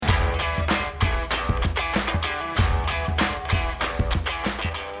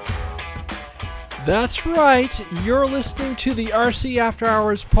That's right. You're listening to the RC After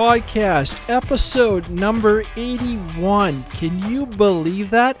Hours podcast, episode number 81. Can you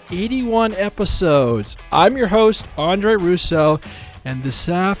believe that? 81 episodes. I'm your host, Andre Russo, and this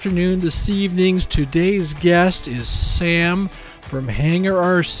evening's today's guest is Sam from Hangar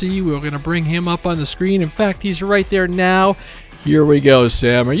RC. We're going to bring him up on the screen. In fact, he's right there now. Here we go,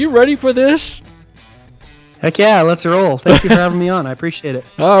 Sam. Are you ready for this? Heck yeah, let's roll. Thank you for having me on. I appreciate it.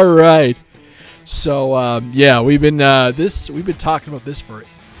 All right. So, we've been talking about this for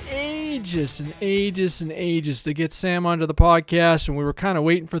ages and ages to get Sam onto the podcast, and we were kind of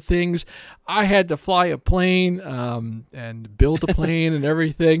waiting for things. I had to fly a plane and build a plane and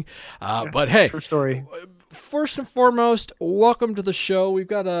everything. But hey, true story. First and foremost, welcome to the show. We've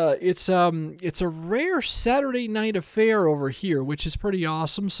got it's a rare Saturday night affair over here, which is pretty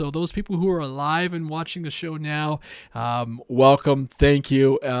awesome. So those people who are alive and watching the show now, welcome, thank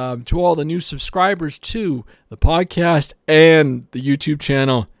you. To all the new subscribers to the podcast and the YouTube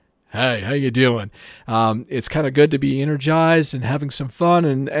channel. Hey, how you doing? It's kind of good to be energized and having some fun,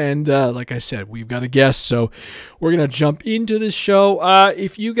 and like I said, we've got a guest, so we're going to jump into this show.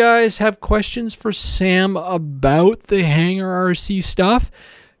 If you guys have questions for Sam about the Hangar RC stuff,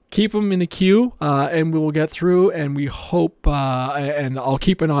 keep them in the queue, and we will get through, and we hope, and I'll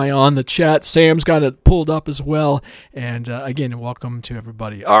keep an eye on the chat. Sam's got it pulled up as well, and again, welcome to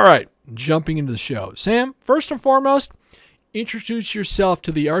everybody. All right, jumping into the show. Sam, first and foremost, introduce yourself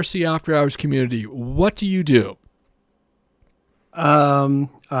to the RC After Hours community. What do you do?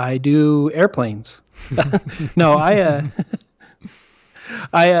 I do airplanes. No, I'm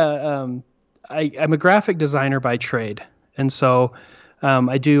a graphic designer by trade, and so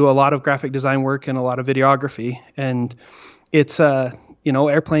I do a lot of graphic design work and a lot of videography. And it's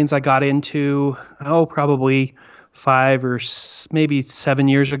airplanes I got into probably 5 or maybe 7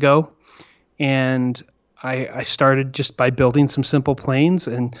 years ago, and I started just by building some simple planes,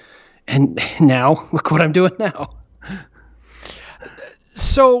 and now look what I'm doing now.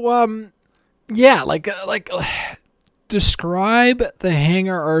 So, describe the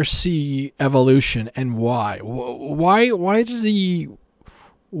Hangar RC evolution and why. Why did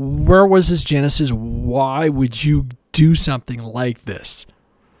where was his genesis? Why would you do something like this?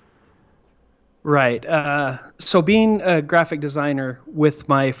 Right. So being a graphic designer with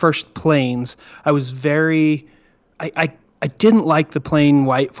my first planes, I was I didn't like the plain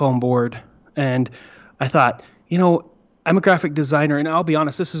white foam board. And I thought, I'm a graphic designer, and I'll be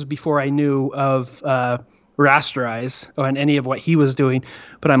honest, this is before I knew of rasterize and any of what he was doing.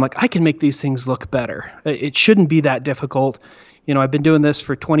 But I'm like, I can make these things look better. It shouldn't be that difficult. I've been doing this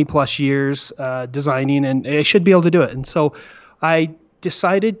for 20 plus years, designing, and I should be able to do it. And so I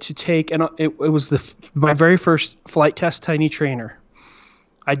decided to take, and it was my very first flight test tiny trainer.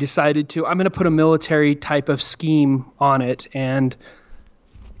 I decided I'm going to put a military type of scheme on it, and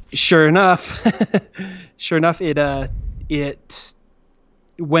sure enough, it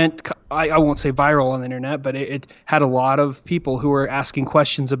went, I won't say viral on the internet, but it had a lot of people who were asking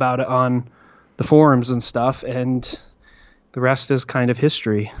questions about it on the forums and stuff, and the rest is kind of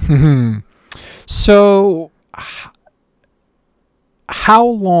history. So how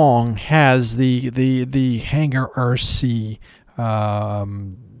long has the Hangar RC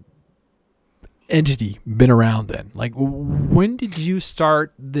entity been around then? Like, when did you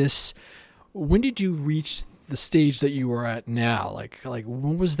start this? When did you reach the stage that you are at now? Like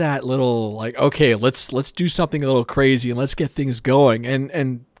when was that little, okay, let's do something a little crazy and let's get things going,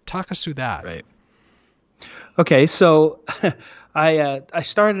 and talk us through that. Right. Okay, so I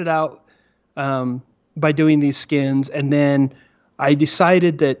started out by doing these skins, and then I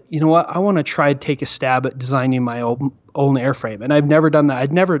decided that, I want to try to take a stab at designing my own airframe. And I've never done that.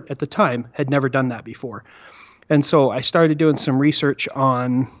 At the time, had never done that before. And so I started doing some research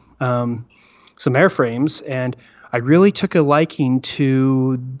on some airframes, and I really took a liking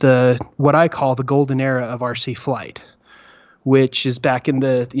to what I call the golden era of RC flight, which is back in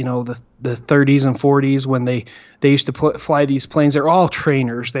the 30s and 40s when they used to fly these planes. They're all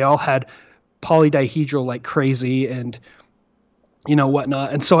trainers. They all had polydihedral like crazy, and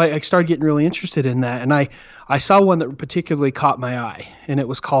whatnot. And so I started getting really interested in that. And I saw one that particularly caught my eye, and it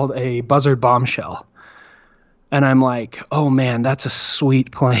was called a Buzzard Bombshell. And I'm like, oh man, that's a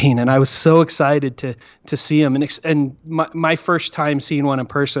sweet plane. And I was so excited to see him. And my first time seeing one in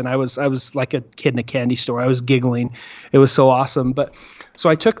person, I was like a kid in a candy store. I was giggling. It was so awesome. But so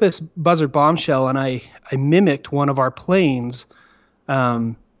I took this Buzzard Bombshell, and I mimicked one of our planes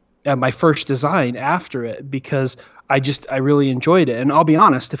at my first design after it, because I really enjoyed it. And I'll be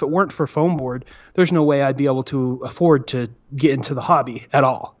honest, if it weren't for foam board, there's no way I'd be able to afford to get into the hobby at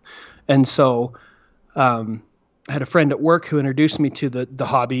all. And so I had a friend at work who introduced me to the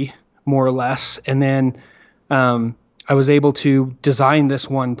hobby more or less. And then I was able to design this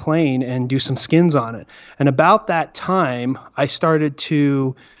one plane and do some skins on it. And about that time, I started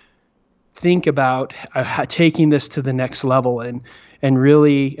to think about taking this to the next level and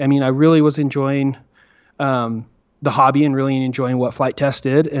really, I mean, I really was enjoying the hobby and really enjoying what Flight Test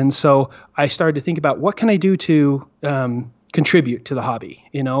did. And so I started to think about what can I do to contribute to the hobby,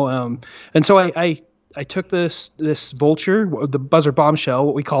 you know? And so I took this Vulture, the Buzzard Bombshell,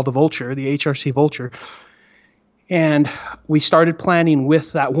 what we call the Vulture, the HRC Vulture, and we started planning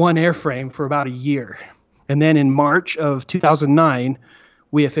with that one airframe for about a year. And then in March of 2009,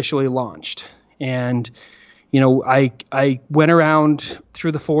 we officially launched. And, you know, I went around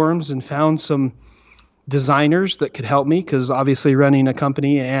through the forums and found some designers that could help me, because obviously running a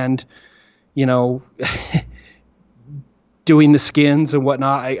company and, you know, doing the skins and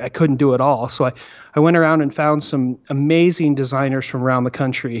whatnot, I couldn't do it all. So I went around and found some amazing designers from around the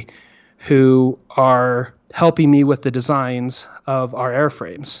country who are helping me with the designs of our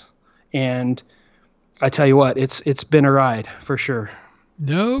airframes. And I tell you what, it's been a ride for sure.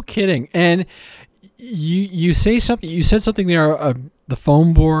 No kidding. And you said something there, the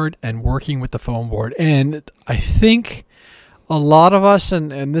foam board and working with the foam board. And I think a lot of us,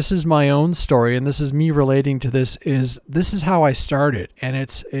 and this is my own story, and this is me relating to this is how I started. And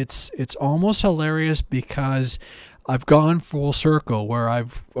it's almost hilarious because I've gone full circle where I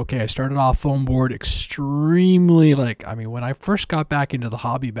started off foam board extremely, when I first got back into the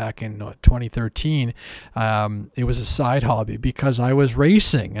hobby back in 2013, it was a side hobby because I was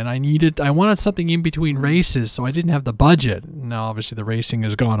racing and I wanted something in between races, so I didn't have the budget. Now, obviously the racing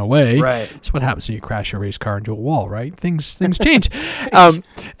has gone away. Right. That's what happens when you crash a race car into a wall, right? Things change.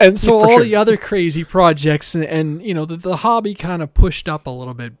 And so all the other crazy projects and you know, the hobby kind of pushed up a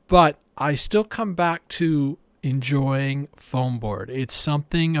little bit, but I still come back to enjoying foam board. It's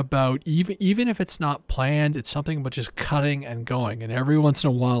something about, even if it's not planned, it's something about just cutting and going. And every once in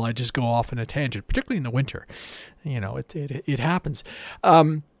a while I just go off in a tangent, particularly in the winter. You know, it happens.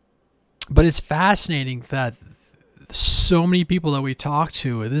 But it's fascinating that so many people that we talk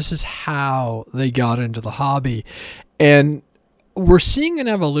to, this is how they got into the hobby. And we're seeing an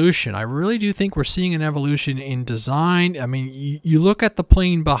evolution. I really do think we're seeing an evolution in design. I mean, you look at the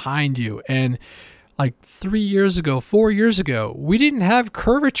plane behind you, and like 4 years ago, we didn't have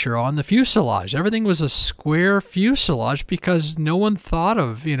curvature on the fuselage. Everything was a square fuselage because no one thought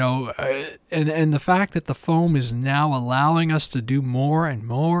of, you know, and the fact that the foam is now allowing us to do more and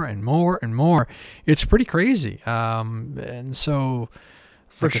more and more and more, it's pretty crazy. And so,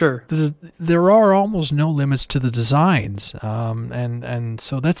 for sure, there are almost no limits to the designs. And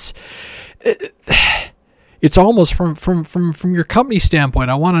so that's. It's almost from your company standpoint.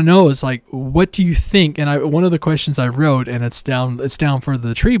 I want to know is like, what do you think? And one of the questions I wrote, and it's down further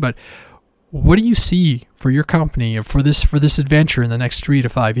the tree, but what do you see for your company or for this adventure in the next 3 to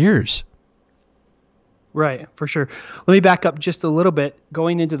 5 years? Right, for sure. Let me back up just a little bit.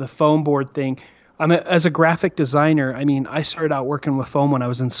 Going into the foam board thing, as a graphic designer, I mean, I started out working with foam when I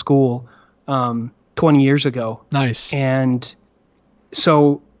was in school 20 years ago. Nice. And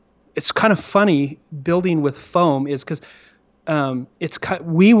so it's kind of funny building with foam is because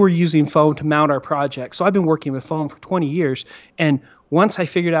we were using foam to mount our project. So I've been working with foam for 20 years. And once I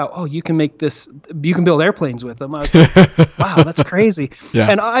figured out, you can build airplanes with them, I was like, wow, that's crazy.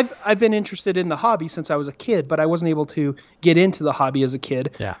 Yeah. And I've been interested in the hobby since I was a kid, but I wasn't able to get into the hobby as a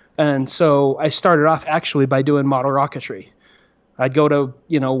kid. Yeah. And so I started off actually by doing model rocketry. I'd go to,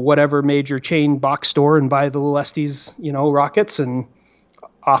 you know, whatever major chain box store and buy the little Estes, you know, rockets, and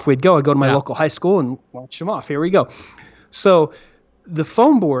off we'd go. I'd go to my local high school and launch them off. Here we go. So the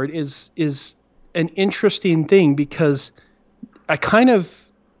foam board is an interesting thing because it kind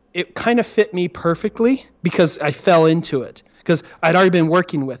of fit me perfectly because I fell into it because I'd already been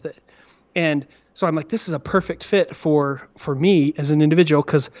working with it. And so I'm like, this is a perfect fit for me as an individual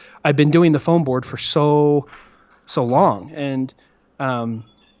because I've been doing the foam board for so long. And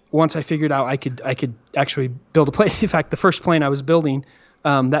once I figured out I could actually build a plane. In fact, the first plane I was building,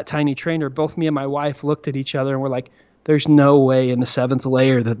 that tiny trainer, both me and my wife looked at each other and we're like, there's no way in the 7th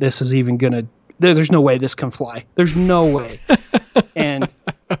layer that this is even going to, there's no way this can fly. There's no way. And,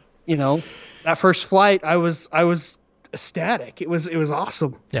 you know, that first flight, I was ecstatic. It was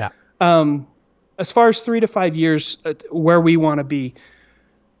awesome. Yeah. As far as 3 to 5 years, where we want to be,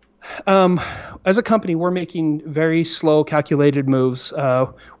 as a company, we're making very slow, calculated moves.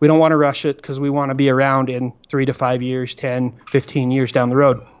 We don't want to rush it because we want to be around in 3 to 5 years, 10, 15 years down the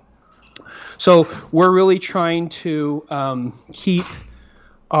road. So we're really trying to keep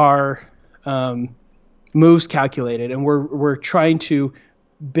our moves calculated, and we're trying to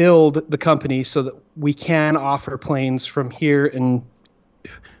build the company so that we can offer planes from here and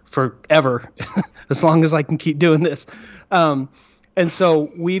forever, as long as I can keep doing this. And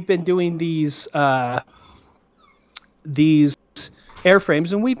so we've been doing these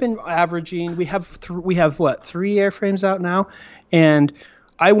airframes, and we've been averaging. We have three airframes out now, and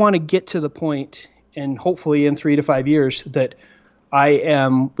I want to get to the point, and hopefully in 3 to 5 years, that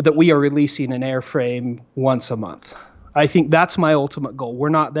we are releasing an airframe once a month. I think that's my ultimate goal. We're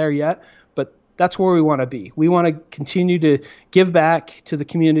not there yet, but that's where we want to be. We want to continue to give back to the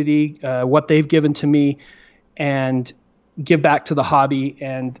community what they've given to me, and give back to the hobby,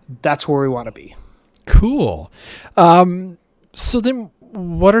 and that's where we want to be. Cool. So then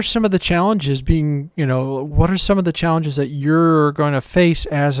what are some of the challenges what are some of the challenges that you're going to face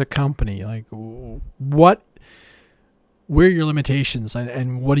as a company? Like where are your limitations,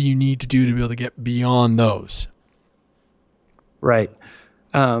 and what do you need to do to be able to get beyond those? Right.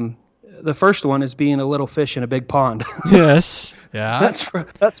 The first one is being a little fish in a big pond. Yes. Yeah.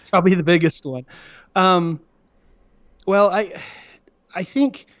 That's probably the biggest one. Well, I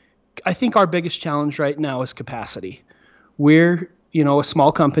think our biggest challenge right now is capacity. We're, a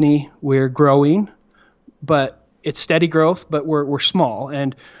small company. We're growing, but it's steady growth, but we're small,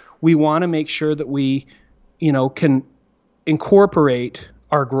 and we want to make sure that we, can incorporate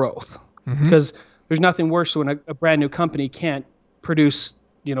our growth, because there's nothing worse when a brand new company can't produce,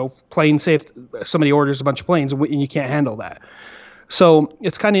 planes. Say if somebody orders a bunch of planes and you can't handle that. So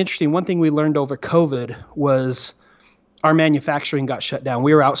it's kind of interesting. One thing we learned over COVID was our manufacturing got shut down.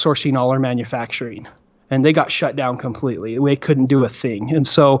 We were outsourcing all our manufacturing, and they got shut down completely. We couldn't do a thing. And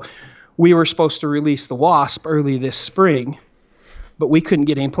so we were supposed to release the Wasp early this spring, but we couldn't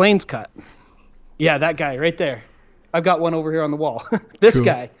get any planes cut. Yeah, that guy right there. I've got one over here on the wall. This Cool.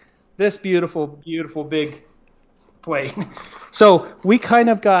 guy, this beautiful, beautiful big plane. So we kind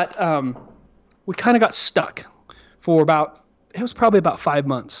of got stuck for it was probably about 5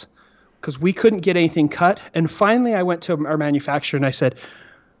 months, because we couldn't get anything cut. And finally I went to our manufacturer and I said,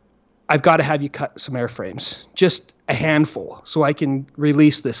 I've got to have you cut some airframes, just a handful, so I can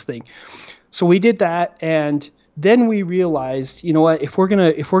release this thing. So we did that, and then we realized, if we're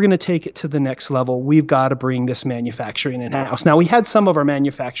gonna take it to the next level, we've got to bring this manufacturing in-house. Now, we had some of our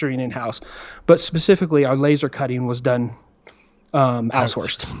manufacturing in-house, but specifically our laser cutting was done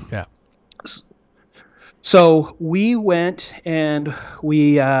outsourced. Yeah. So we went and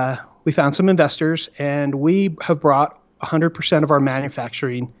we found some investors, and we have brought 100% of our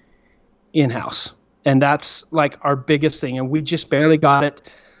manufacturing in-house. And that's like our biggest thing. And we just barely got it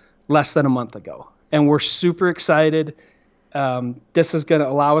less than a month ago. And we're super excited. This is going to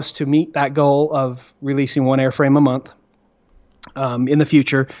allow us to meet that goal of releasing one airframe a month in the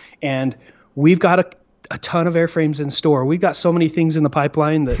future. And we've got a ton of airframes in store. We've got so many things in the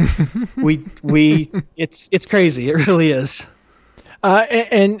pipeline that it's crazy. It really is.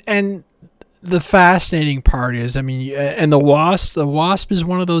 And the fascinating part is, and the Wasp is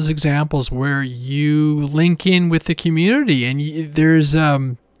one of those examples where you link in with the community, and there's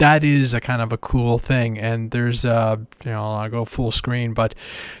that is a kind of a cool thing. And there's I'll go full screen, but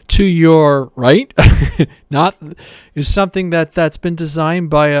to your right, is something that's been designed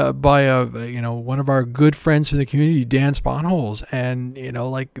by a one of our good friends from the community, Dan Sponholes, and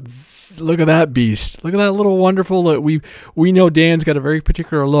look at that beast, look at that little wonderful look. We know Dan's got a very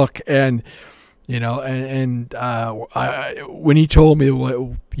particular look, and when he told me what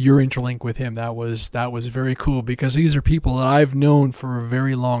your interlink with him, that was very cool, because these are people that I've known for a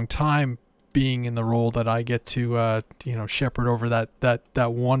very long time, being in the role that I get to shepherd over that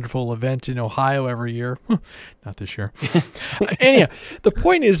wonderful event in Ohio every year. Not this year. Anyhow, the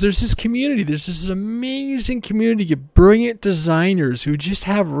point is, there's this community, there's this amazing community of brilliant designers who just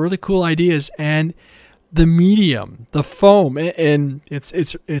have really cool ideas, and the medium, the foam, and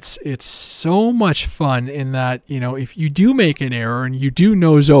it's so much fun in that, if you do make an error and you do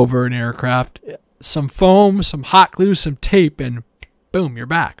nose over an aircraft, some foam, some hot glue, some tape, and boom, you're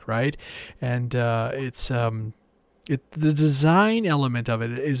back, right? And the design element of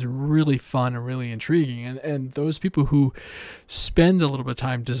it is really fun and really intriguing, and those people who spend a little bit of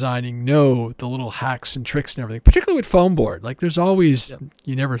time designing know the little hacks and tricks and everything, particularly with foam board. Like, there's always,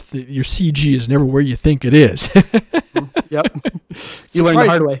 your CG is never where you think it is. Yep. You learn the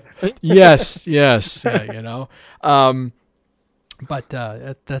hard way. Yes. Yeah, but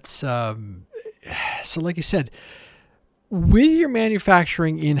that's so like you said, with your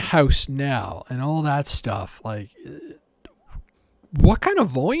manufacturing in-house now and all that stuff, like, what kind of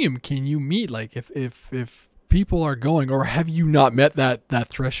volume can you meet? Like, if people are going, or have you not met that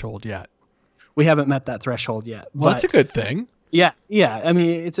threshold yet? we haven't met that threshold yet. Well, that's a good thing. Yeah. I mean,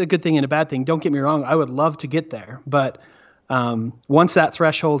 it's a good thing and a bad thing. Don't get me wrong. I would love to get there, but once that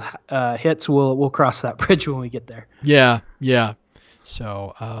threshold hits, we'll cross that bridge when we get there. Yeah.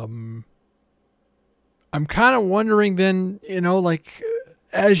 So I'm kind of wondering then, like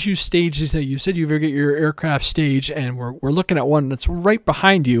as you stage these, you said you get your aircraft stage, and we're looking at one that's right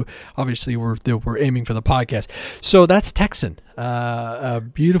behind you. Obviously, we're aiming for the podcast. So that's Texan.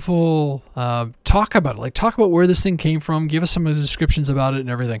 Beautiful. Talk about it. Like, talk about where this thing came from. Give us some of the descriptions about it and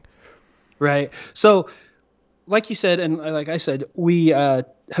everything. Right. So, like you said, and like I said, we have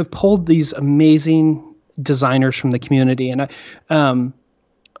pulled these amazing designers from the community, and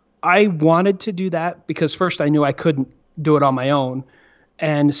I wanted to do that because first I knew I couldn't do it on my own.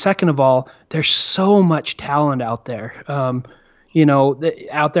 And second of all, there's so much talent out there, out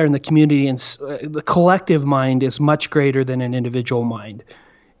there in the community, and the collective mind is much greater than an individual mind.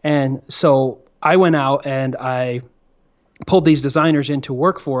 And so I went out and I pulled these designers in to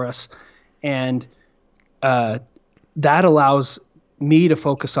work for us, and that allows me to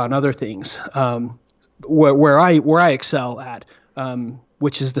focus on other things where I excel at,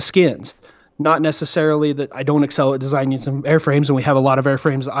 which is the skins. Not necessarily that I don't excel at designing some airframes, and we have a lot of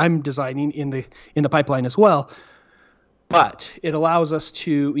airframes I'm designing in the pipeline as well. But it allows us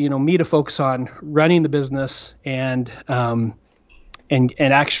to, me to focus on running the business and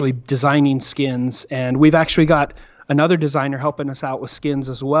actually designing skins. And we've actually got another designer helping us out with skins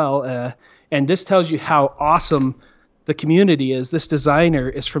as well. And this tells you how awesome the community is. This designer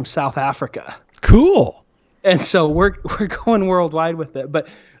is from South Africa. Cool. And so we're going worldwide with it. But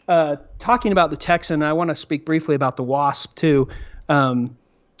talking about the Texan, I want to speak briefly about the Wasp too. The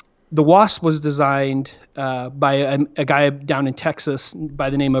Wasp was designed by a guy down in Texas by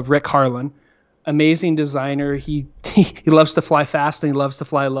the name of Rick Harlan. Amazing designer. He loves to fly fast, and he loves to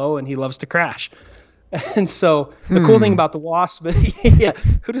fly low, and he loves to crash. And so the cool thing about the Wasp, yeah,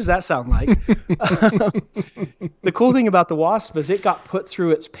 who does that sound like? The cool thing about the Wasp is it got put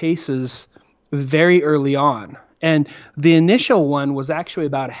through its paces very early on. And the initial one was actually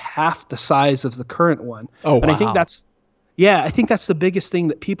about half the size of the current one. Oh, wow. And I think that's the biggest thing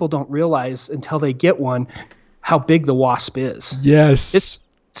that people don't realize until they get one, how big the Wasp is. Yes.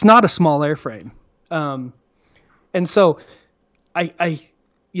 It's not a small airframe. And so I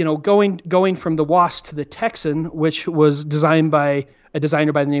going from the Wasp to the Texan, which was designed by a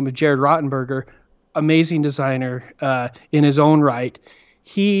designer by the name of Jared Rottenberger, amazing designer in his own right.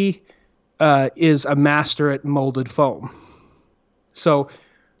 He is a master at molded foam. So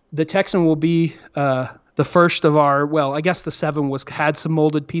the Texan will be the first of our, I guess the 7 had some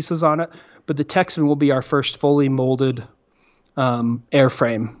molded pieces on it, but the Texan will be our first fully molded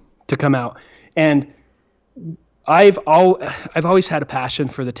airframe to come out. And I've always had a passion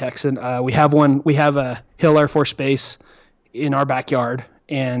for the Texan. We have a Hill Air Force Base in our backyard,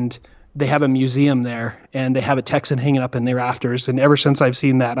 and they have a museum there, and they have a Texan hanging up in the rafters. And ever since I've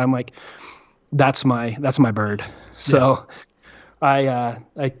seen that, I'm like, that's my bird. So yeah.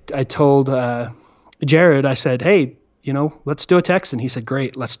 I told Jared, I said, hey, let's do a Texan. He said,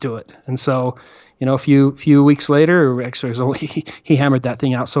 great, let's do it. And so, a few weeks later, or actually it was only, he hammered that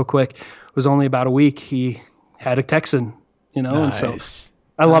thing out so quick. It was only about a week. He had a Texan, Nice. And so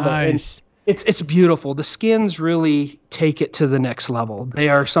I love it. And it's beautiful. The skins really take it to the next level. They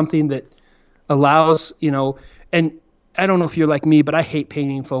are something that allows, and I don't know if you're like me, but I hate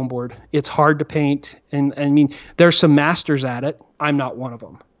painting foam board. It's hard to paint. And I mean, there's some masters at it. I'm not one of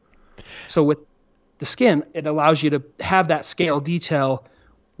them. So with the skin, it allows you to have that scale detail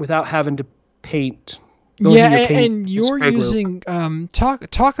without having to paint. And you're using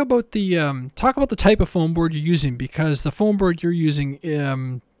talk about the type of foam board you're using, because the foam board you're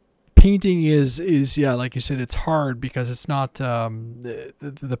using, painting is like you said, it's hard because it's not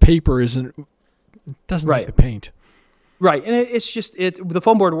the paper doesn't make the paint. Right, and it's just the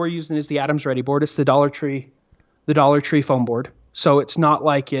foam board we're using is the Adams Ready board. It's the Dollar Tree foam board. So it's not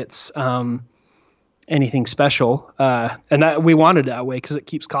like it's anything special, and that we wanted it that way because it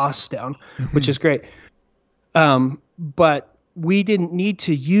keeps costs down, which is great. But we didn't need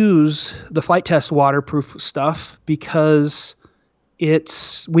to use the Flight Test waterproof stuff because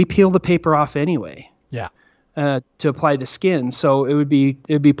we peel the paper off anyway. Yeah. To apply the skin, so it'd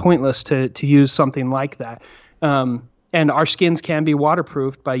be pointless to use something like that. And our skins can be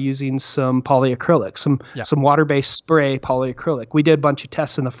waterproofed by using some polyacrylic, some water-based spray polyacrylic. We did a bunch of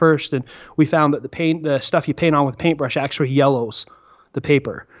tests in the first, and we found that the stuff you paint on with paintbrush actually yellows the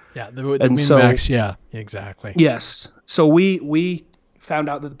paper. Yeah, the Minmax, yeah, exactly. Yes. So we found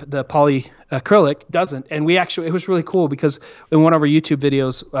out that the polyacrylic doesn't, and it was really cool because in one of our YouTube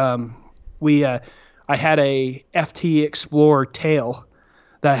videos, I had a FT Explorer tail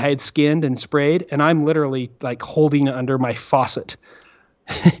that I had skinned and sprayed, and I'm literally like holding it under my faucet.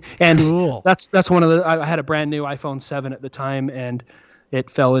 And Cool. that's one of the. I had a brand new iPhone 7 at the time, and it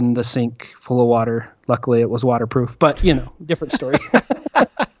fell in the sink full of water. Luckily, it was waterproof, but different story.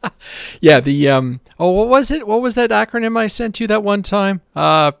 Yeah, the what was it? What was that acronym I sent you that one time?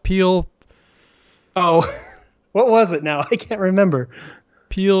 Peel. Oh, what was it now? I can't remember.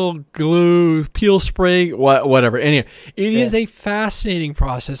 Peel, glue, peel spray, whatever. Anyway, it is a fascinating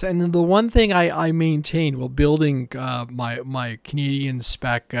process, and the one thing I maintained while building my Canadian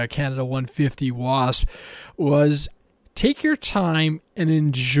spec Canada 150 Wasp was take your time and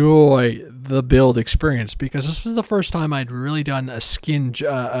enjoy the build experience, because this was the first time I'd really done a skin.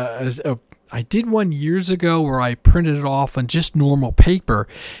 I did one years ago where I printed it off on just normal paper,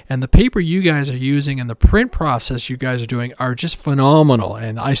 and the paper you guys are using and the print process you guys are doing are just phenomenal.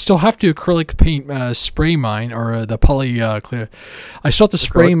 And I still have to acrylic paint spray mine, or the poly clear. I still have to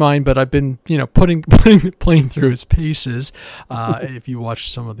spray mine, but I've been playing through its paces. If you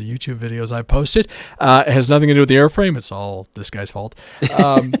watch some of the YouTube videos I posted, it has nothing to do with the airframe. It's all this guy's fault.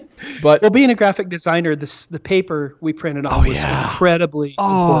 But well, being a graphic designer, the paper we printed on was incredibly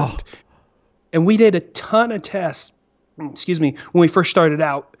important. And we did a ton of tests, when we first started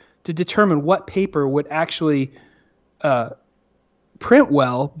out, to determine what paper would actually print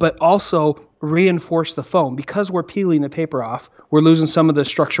well, but also reinforce the foam. Because we're peeling the paper off, we're losing some of the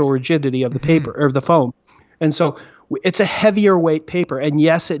structural rigidity of the paper or the foam. And so it's a heavier weight paper. And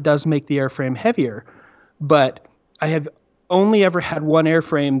yes, it does make the airframe heavier, but I have only ever had one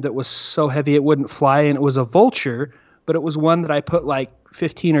airframe that was so heavy it wouldn't fly, and it was a Vulture, but it was one that I put like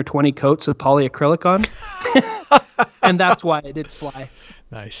 15 or 20 coats of polyacrylic on. And that's why it did fly.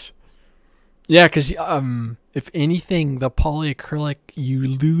 Nice. Yeah, because if anything, the polyacrylic, you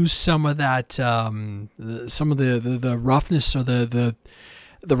lose some of that, some of the roughness, or the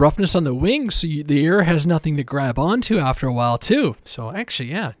roughness on the wings, so the air has nothing to grab onto after a while too. So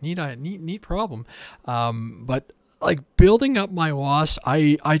actually, yeah, neat problem. But like building up my Wasp,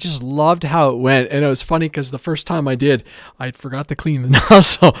 I just loved how it went, and it was funny because the first time I did, I forgot to clean the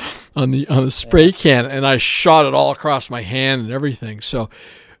nozzle on the spray can, and I shot it all across my hand and everything. So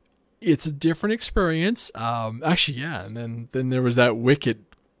it's a different experience. Actually, yeah, and then there was that wicked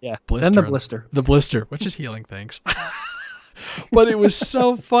blister. Then the blister, which is healing things. But it was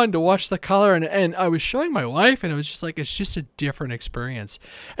so fun to watch the color, and I was showing my wife, and it was just like, it's just a different experience,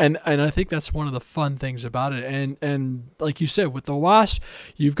 and I think that's one of the fun things about it. And like you said, with the Wasp,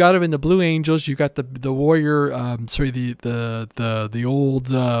 you've got them in the Blue Angels, you've got the Warrior, the old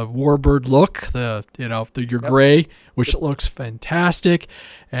Warbird look, your gray, which looks fantastic.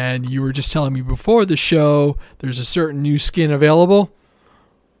 And you were just telling me before the show, there's a certain new skin available.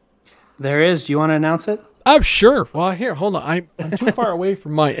 There is. Do you want to announce it? I'm sure. Well, here, hold on. I'm too far away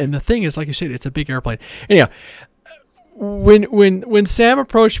from mine. And the thing is, like you said, it's a big airplane. Anyhow, when Sam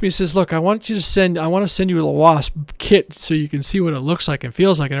approached me and says, "Look, I want to send you a Wasp kit so you can see what it looks like and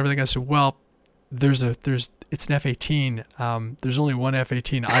feels like and everything," I said, "Well, it's an F-18. There's only one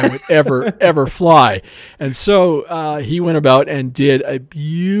F-18 I would ever fly." And so he went about and did a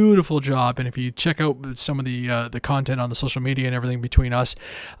beautiful job. And if you check out some of the content on the social media and everything between us,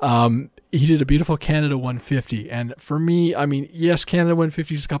 he did a beautiful Canada 150. And for me, I mean, yes, Canada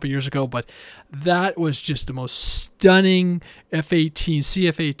 150 is a couple years ago, but that was just the most stunning F-18,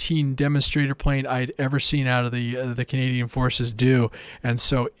 CF-18 demonstrator plane I'd ever seen out of the Canadian Forces do. And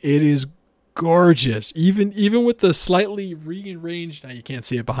so it is gorgeous, even with the slightly rearranged. Now you can't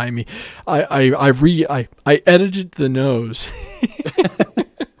see it behind me. I edited the nose.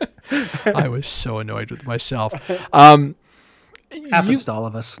 I was so annoyed with myself. Happens to all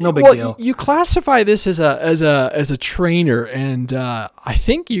of us. No big deal. You classify this as a trainer, and I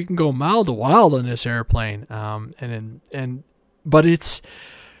think you can go mild to wild on this airplane. But it's.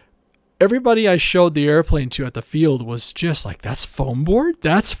 Everybody I showed the airplane to at the field was just like, that's foam board?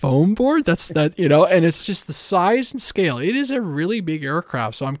 That's foam board? That's that, and it's just the size and scale. It is a really big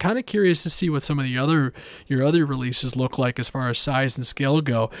aircraft. So I'm kind of curious to see what some of your other releases look like as far as size and scale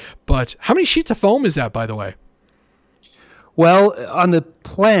go. But how many sheets of foam is that, by the way? Well, on the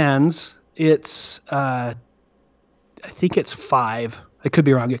plans, it's, I think it's 5. I could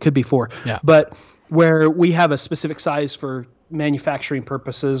be wrong. It could be 4. Yeah. But where we have a specific size for manufacturing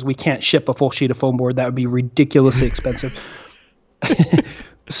purposes, we can't ship a full sheet of foam board. That would be ridiculously expensive.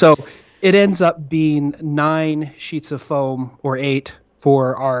 So it ends up being 9 sheets of foam, or 8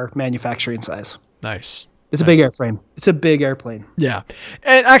 for our manufacturing size. Nice. It's a big airframe. It's a big airplane. Yeah.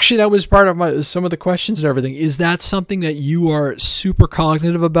 And actually, that was part of some of the questions and everything. Is that something that you are super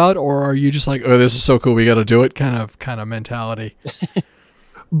cognitive about, or are you just like, oh, this is so cool, we got to do it kind of mentality?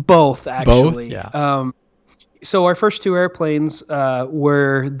 Both, actually. Both? Yeah. So our first two airplanes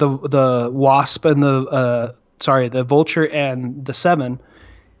were the Wasp and the Vulture and the 7.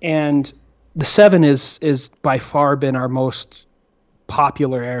 And the 7 is by far been our most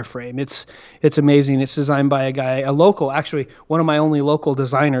popular airframe. It's amazing. It's designed by a local, actually one of my only local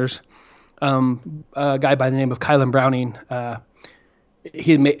designers, a guy by the name of Kylan Browning.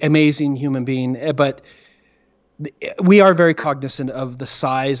 He's an amazing human being, but we are very cognizant of the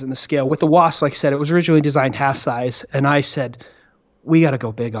size and the scale. With the Wasp, like I said, it was originally designed half size, and I said, we got to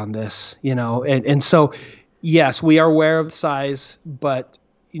go big on this, and so yes, we are aware of the size, but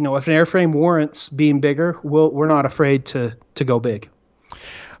if an airframe warrants being bigger, we're not afraid to go big.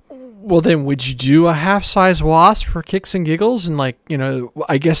 Well, then, would you do a half-size Wasp for kicks and giggles? And I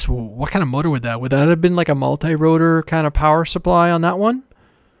guess, what kind of motor would that have been, like a multi-rotor kind of power supply on that one?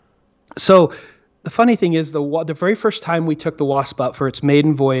 So the funny thing is, the very first time we took the Wasp up for its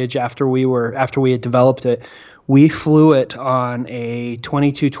maiden voyage after we had developed it, we flew it on a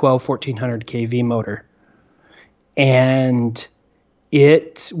 2212 1400 kV motor, and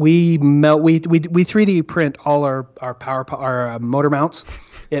we 3D print all our motor mounts.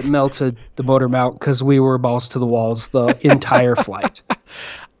 It melted the motor mount because we were balls to the walls the entire flight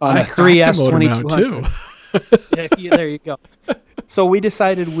on a 3S 2200. Yeah, there you go. So we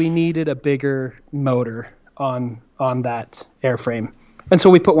decided we needed a bigger motor on that airframe, and so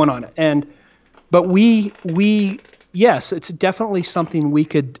we put one on it. But yes, it's definitely something we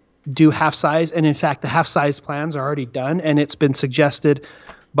could do half size, and in fact, the half size plans are already done, and it's been suggested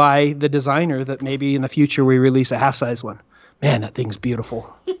by the designer that maybe in the future we release a half size one. Man, that thing's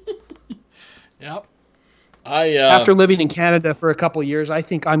beautiful. Yep. After living in Canada for a couple of years, I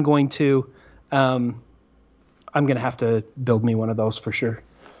think I'm going to have to build me one of those for sure.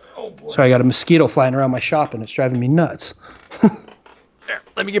 Oh boy. So I got a mosquito flying around my shop, and it's driving me nuts.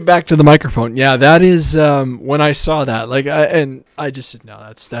 Let me get back to the microphone. Yeah, that is when I saw that. I just said, no,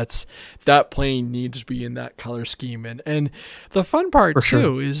 that's that plane needs to be in that color scheme. And the fun part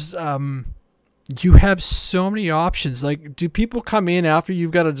too is you have so many options. Like, do people come in after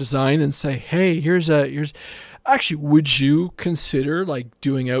you've got a design and say, hey, here's actually, would you consider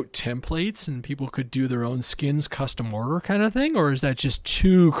doing out templates and people could do their own skins custom order kind of thing, or is that just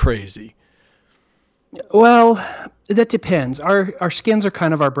too crazy? Well, that depends. Our skins are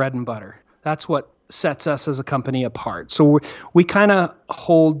kind of our bread and butter. That's what sets us as a company apart. So we kind of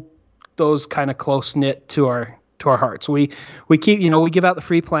hold those kind of close knit to our hearts. We keep, we give out the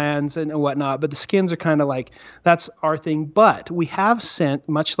free plans and whatnot, but the skins are kind of that's our thing. But we have sent,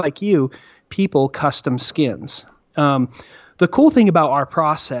 much like you, people custom skins. The cool thing about our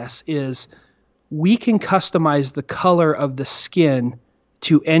process is we can customize the color of the skin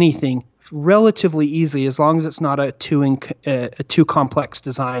to anything relatively easily, as long as it's not a too complex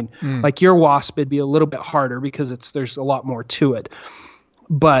design. Like your Wasp, it'd be a little bit harder because there's a lot more to it.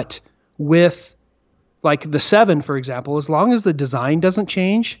 But with the 7, for example, as long as the design doesn't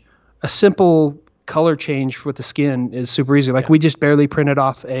change, a simple color change with the skin is super easy. We just barely printed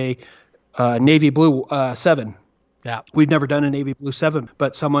off a navy blue 7. Yeah, we've never done a navy blue 7,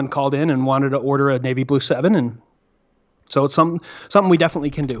 but someone called in and wanted to order a navy blue 7, and so it's something we definitely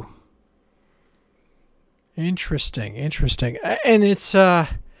can do. Interesting. And it's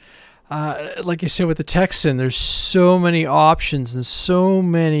like you said with the Texan, there's so many options and so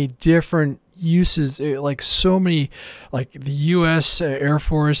many different uses. So many, the U.S. Air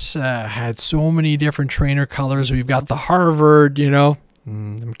Force had so many different trainer colors. We've got the Harvard,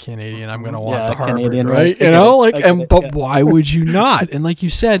 I'm Canadian, I'm going to want the Harvard, Canadian, right? But why would you not? And like you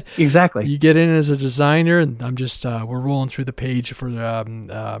said, exactly, you get in as a designer, and I'm just, we're rolling through the page for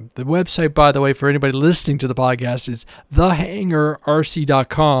the website, by the way, for anybody listening to the podcast, is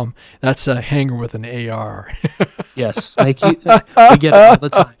thehangarrc.com. That's a hanger with an AR. Yes, we get it all the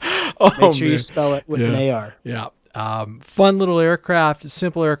time. Make sure you spell it with an AR. Yeah. Fun little aircraft,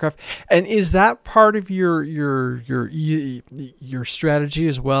 simple aircraft. And is that part of your strategy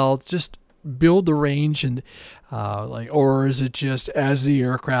as well? Just build the range and or is it just as the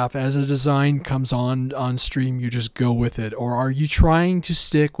aircraft, as a design comes on stream, you just go with it? Or are you trying to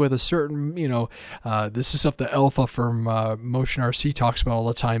stick with a certain, this is stuff that Alpha from Motion RC talks about all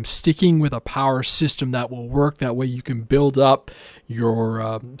the time, sticking with a power system that will work. That way you can build up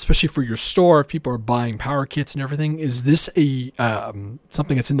your, especially for your store, if people are buying power kits and everything. Is this a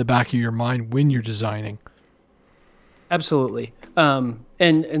something that's in the back of your mind when you're designing? Absolutely. And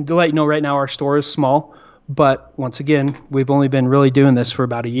to let you know, right now our store is small, But once again, we've only been really doing this for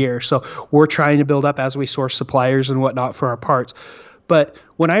about a year. So we're trying to build up as we source suppliers and whatnot for our parts. But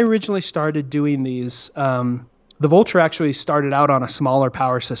when I originally started doing these, the Vulture actually started out on a smaller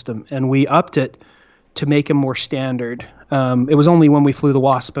power system, and we upped it to make them more standard. It was only when we flew the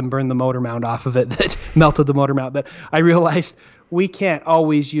Wasp and burned the motor mount off of it that melted the motor mount that I realized we can't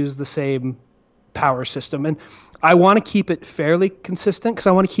always use the same power system. And I want to keep it fairly consistent because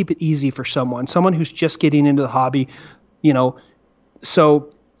I want to keep it easy for someone who's just getting into the hobby, you know. So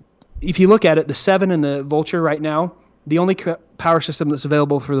if you look at it, the 7 and the Vulture right now, the only power system that's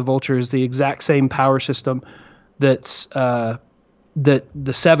available for the Vulture is the exact same power system that's that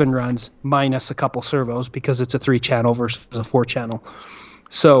the 7 runs minus a couple servos because it's a 3-channel versus a 4-channel.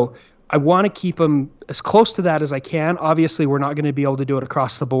 So I want to keep them as close to that as I can. Obviously, we're not going to be able to do it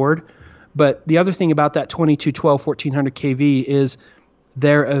across the board. But the other thing about that 2212 1400 kV is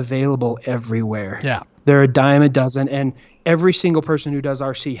they're available everywhere. Yeah. They're a dime a dozen, and every single person who does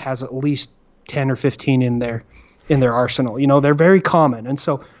RC has at least 10 or 15 in their arsenal. You know, they're very common. And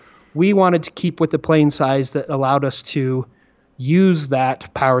so we wanted to keep with the plane size that allowed us to use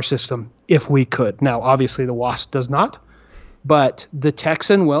that power system if we could. Now, obviously the Wasp does not, but the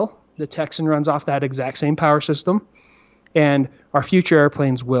Texan will. The Texan runs off that exact same power system, and our future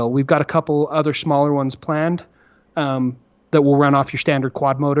airplanes will. We've got a couple other smaller ones planned that will run off your standard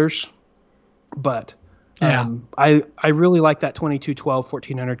quad motors, but I really like that 2212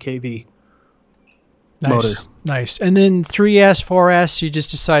 1400 kV motor. Nice. And then 3S, 4S, you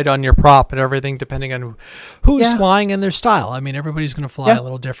just decide on your prop and everything depending on who's flying and their style. I mean, everybody's going to fly a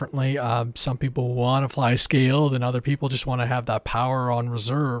little differently. Some people want to fly scaled, and other people just want to have that power on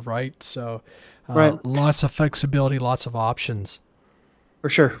reserve, right? So lots of flexibility, lots of options. For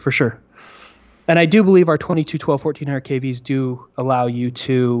sure. And I do believe our 2212 1400 KVs do allow you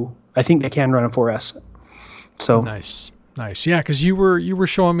to, I think they can run a 4S. So Nice. Yeah, because you were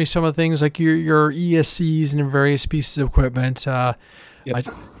showing me some of the things like your ESCs and various pieces of equipment.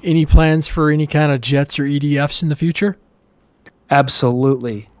 Any plans for any kind of jets or EDFs in the future?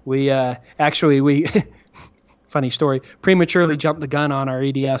 Absolutely. We funny story, prematurely jumped the gun on our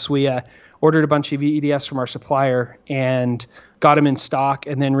EDFs. We ordered a bunch of EDFs from our supplier and got them in stock,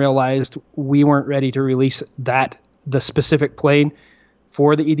 and then realized we weren't ready to release the specific plane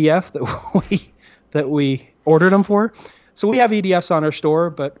for the EDF that we ordered them for. So we have EDFs on our store,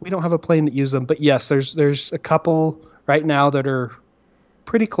 but we don't have a plane that uses them. But yes, there's a couple right now that are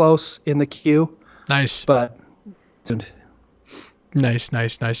pretty close in the queue. Nice. But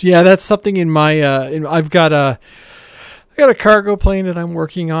Nice. Yeah, that's something in my I've got a cargo plane that I'm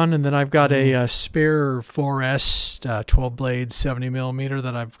working on, and then I've got a spare 4S 12 blade 70 millimeter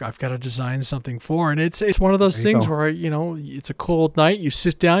that I've got to design something for, and it's one of those things where it's a cold night, you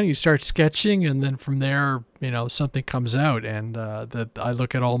sit down, you start sketching, and then from there something comes out, and that I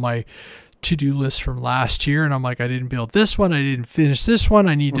look at all my to-do list from last year, and I'm like, I didn't build this one, I didn't finish this one,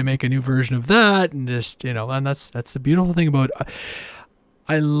 I need to make a new version of that, and just and that's the beautiful thing about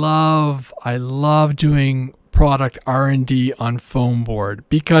I love doing product R&D on foam board,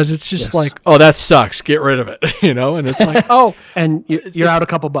 because it's just like, oh, that sucks, get rid of it, and it's like, oh, and you're out a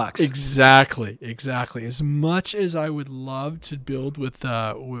couple bucks. Exactly. As much as I would love to build with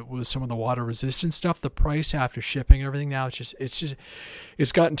some of the water resistant stuff, the price after shipping and everything now,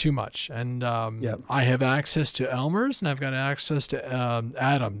 it's gotten too much. And I have access to Elmer's, and I've got access to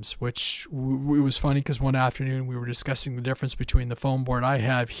Adams, which it was funny because one afternoon we were discussing the difference between the foam board I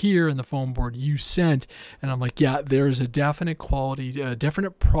have here and the foam board you sent, and I'm like, yeah, there is a definite quality,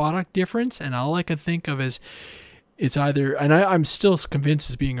 definite product difference, and all I can think of is it's either, and I'm still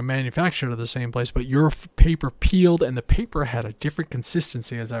convinced as being a manufacturer of the same place, but your paper peeled and the paper had a different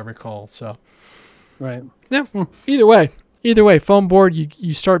consistency, as I recall. So, right, yeah. Either way, foam board,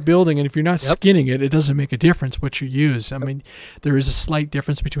 you start building, and if you're not skinning it, it doesn't make a difference what you use. I mean, there is a slight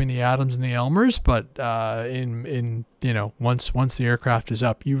difference between the Adams and the Elmers, but once the aircraft is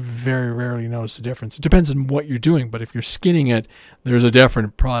up, you very rarely notice the difference. It depends on what you're doing, but if you're skinning it, there's a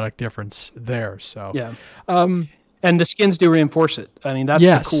different product difference there. So yeah, and the skins do reinforce it. I mean,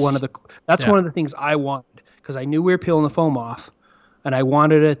 that's one of the things I wanted, because I knew we were peeling the foam off. And I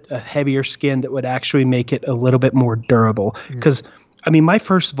wanted a heavier skin that would actually make it a little bit more durable. Because, my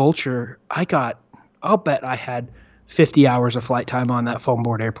first Vulture, I'll bet I had 50 hours of flight time on that foam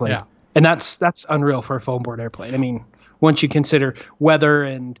board airplane. Yeah. And that's unreal for a foam board airplane. I mean, once you consider weather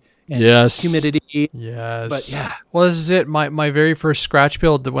and humidity. Yes. But yeah. Well, this is it. My very first scratch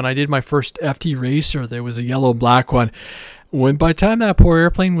build, when I did my first FT Racer, there was a yellow-black one. when by the time that poor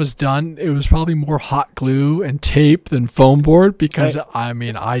airplane was done, it was probably more hot glue and tape than foam board because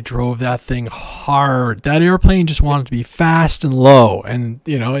I drove that thing hard. That airplane just wanted to be fast and low, and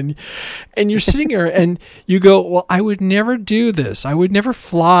you're sitting there and you go, well, I would never do this. I would never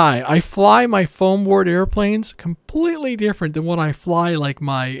fly. I fly my foam board airplanes completely different than what I fly like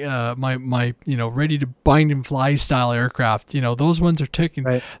my my ready to bind and fly style aircraft. Those ones are taking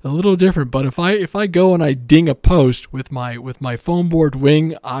a little different. But if I go and I ding a post with my foam board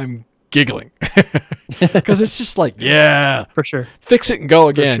wing, I'm giggling because it's just like, yeah, for sure, fix it and go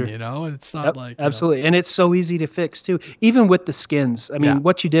again. And it's not like absolutely, and it's so easy to fix too. Even with the skins, I mean,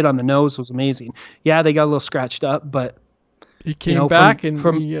 what you did on the nose was amazing. Yeah, they got a little scratched up, but he came back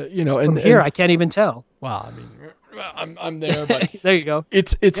from here, I can't even tell. Well, I mean, I'm there, but there you go.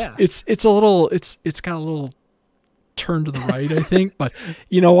 It's a little it's got a little turn to the right, I think, but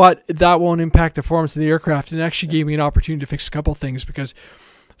you know what? That won't impact the performance of the aircraft. It actually gave me an opportunity to fix a couple things because,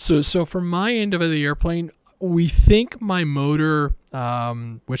 so for my end of the airplane, we think my motor,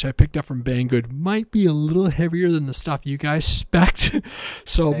 which I picked up from Banggood, might be a little heavier than the stuff you guys spec'd.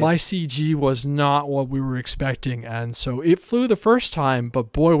 So my CG was not what we were expecting, and so it flew the first time,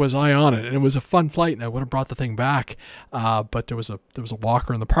 but boy was I on it, and it was a fun flight, and I would have brought the thing back, but there was a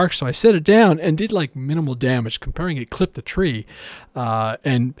walker in the park, so I set it down and did like minimal damage, comparing it clipped the tree,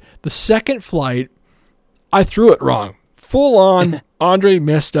 and the second flight, I threw it wrong, full on. Andre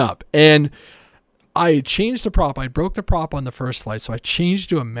messed up, and I changed the prop. I broke the prop on the first flight, so I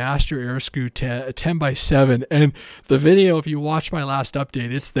changed to a Master Airscrew 10x7. And the video, if you watch my last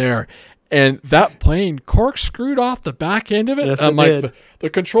update, it's there. And that plane corkscrewed off the back end of it. Yes, I'm like,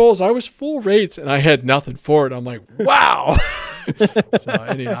 the controls, I was full rates, and I had nothing for it. I'm like, wow. So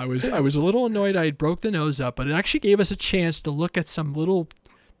anyway, I was a little annoyed I broke the nose up, but it actually gave us a chance to look at some little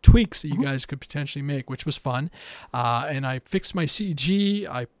tweaks that you guys could potentially make, which was fun. And I fixed my CG.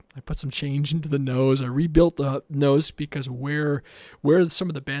 I put some change into the nose. I rebuilt the nose because where some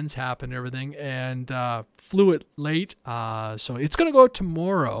of the bends happen and everything, and flew it late. So it's going to go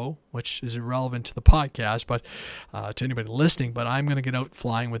tomorrow, which is irrelevant to the podcast, but to anybody listening. But I'm going to get out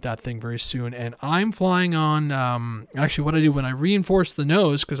flying with that thing very soon. And I'm flying on, actually what I did when I reinforced the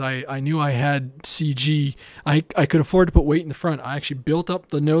nose, because I knew I had CG, I could afford to put weight in the front. I actually built up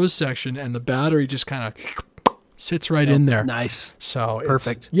the nose section, and the battery just kind of sits right in there. Nice. So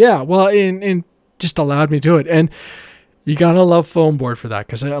perfect. Yeah. Well, and just allowed me to do it. And you got to love foam board for that.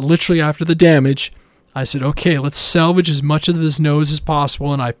 Cause literally after the damage, I said, okay, let's salvage as much of his nose as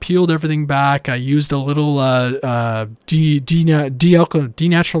possible. And I peeled everything back. I used a little,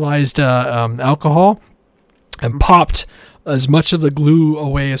 denaturalized, alcohol and popped as much of the glue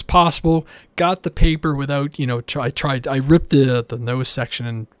away as possible. Got the paper without, I ripped the nose section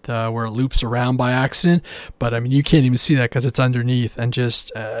and where it loops around by accident, but I mean, you can't even see that because it's underneath, and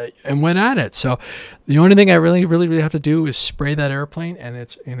just and went at it. So the only thing I really have to do is spray that airplane, and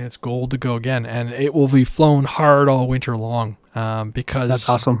it's gold to go again, and it will be flown hard all winter long. Because that's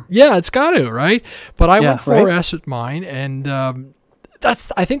awesome. Yeah, it's got to, right? But I went 4S with mine, and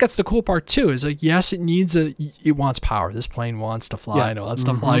I think that's the cool part too, is like, yes, it wants power. This plane wants to fly. I know that's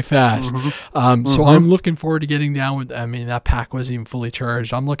to fly fast. So I'm looking forward to getting down with, that pack wasn't even fully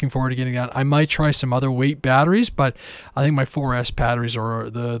charged. I'm looking forward to getting down. I might try some other weight batteries, but I think my 4S batteries or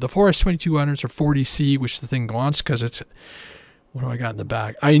the 4S 2200s or 40C, which the thing wants, because it's, what do I got in the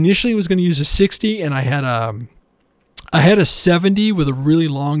back? I initially was going to use a 60, and I had a 70 with a really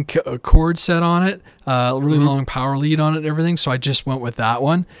long cord set on it, a really long power lead on it and everything, so I just went with that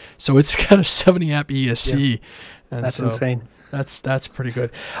one. So it's got a 70 amp ESC. Yeah. And that's insane. That's pretty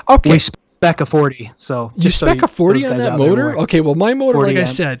good. Okay. We spec a 40. So you spec a 40 on that motor? Okay, well, my motor, like I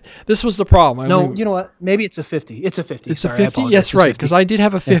said, this was the problem. You know what? Maybe it's a 50. It's a 50. It's a 50? Yes, right, because I did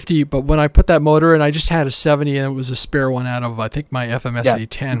have a 50, but when I put that motor in, I just had a 70, and it was a spare one out of, I think, my FMS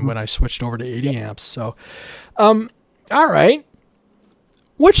A10 when I switched over to 80 amps. So, all right.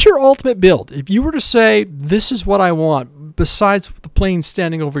 What's your ultimate build? If you were to say, this is what I want, besides the plane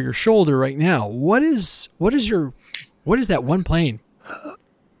standing over your shoulder right now, what is that one plane?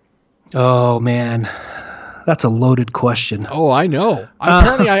 Oh man, that's a loaded question. Oh, I know.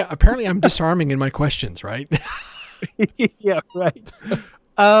 Apparently I'm disarming in my questions, right? Yeah, right.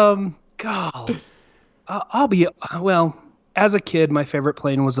 I'll be, as a kid, my favorite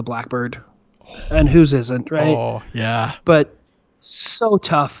plane was the Blackbird. And whose isn't, right? Oh, yeah. But so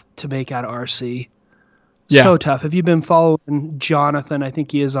tough to make out of RC. Yeah. So tough. If you've been following Jonathan, I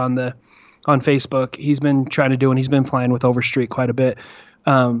think he is on Facebook. He's been trying to do, and he's been flying with Overstreet quite a bit.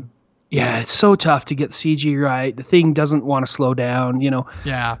 It's so tough to get the CG right. The thing doesn't want to slow down,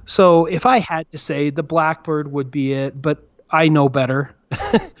 Yeah. So if I had to say, the Blackbird would be it. But I know better.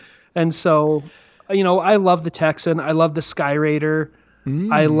 And so, I love the Texan. I love the Sky Raider.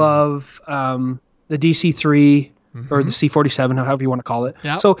 I love the DC-3 or the C-47, however you want to call it.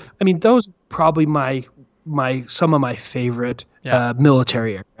 Yep. So, I mean, those are probably some of my favorite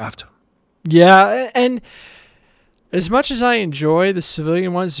military aircraft. Yeah, and as much as I enjoy the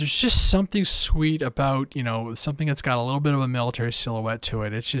civilian ones, there's just something sweet about, something that's got a little bit of a military silhouette to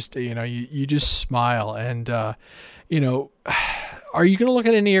it. It's just, you just smile. And, are you going to look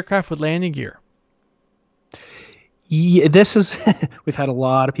at any aircraft with landing gear? Yeah, this is, we've had a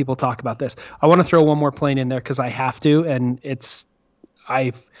lot of people talk about this. I want to throw one more plane in there because I have to, and the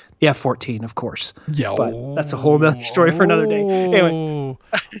F-14, of course. Yeah, but that's a whole other story for another day. Anyway.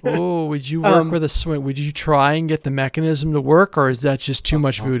 Would you work with a swing? Would you try and get the mechanism to work, or is that just too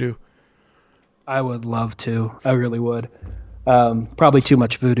much voodoo? I would love to. I really would. Probably too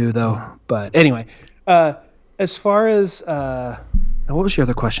much voodoo, though. But anyway, as far as what was your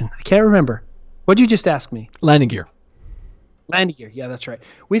other question? I can't remember. What did you just ask me? Landing gear. Landing gear, yeah, that's right.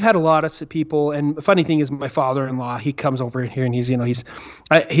 We've had a lot of people, and the funny thing is, my father-in-law, he comes over here and he's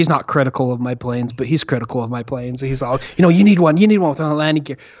not critical of my planes, but he's critical of my planes. He's all, you need one with a landing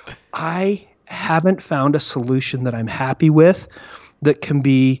gear. I haven't found a solution that I'm happy with that can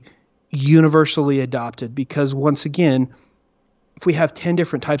be universally adopted, because once again, if we have 10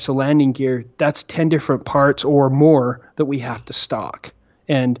 different types of landing gear, that's 10 different parts or more that we have to stock,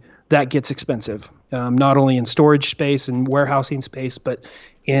 and that gets expensive. Not only in storage space and warehousing space, but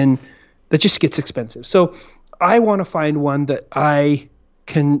that just gets expensive. So I want to find one that I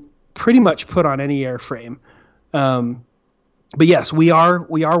can pretty much put on any airframe. But yes, we are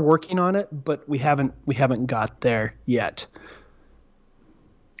working on it, but we haven't got there yet.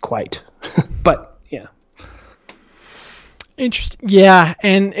 Quite. But yeah. Interesting. Yeah,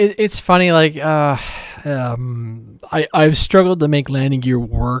 and it's funny, like I've struggled to make landing gear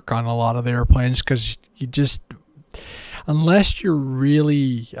work on a lot of the airplanes, because you just, unless you're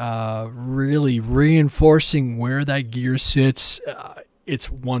really reinforcing where that gear sits, it's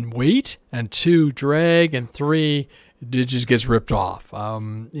one, weight, and two, drag, and three, it just gets ripped off.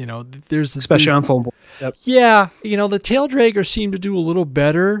 There's especially on foam board. Yep. Yeah, the tail dragger seem to do a little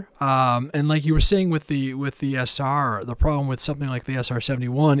better. And like you were saying with the SR, the problem with something like the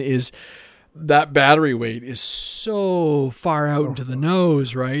SR-71 is that battery weight is so far out into the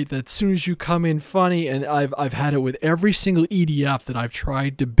nose, right? That as soon as you come in funny, and I've had it with every single EDF that I've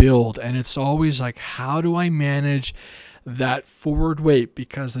tried to build, and it's always like, how do I manage that forward weight?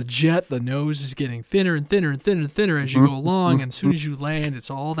 Because the nose is getting thinner and thinner and thinner and thinner as you go along, and as soon as you land, it's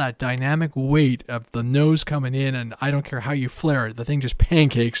all that dynamic weight of the nose coming in, and I don't care how you flare it, the thing just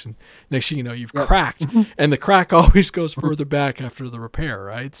pancakes, and next thing you know, you've cracked, and the crack always goes further back after the repair,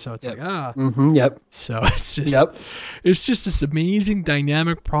 right? So it's so it's just this amazing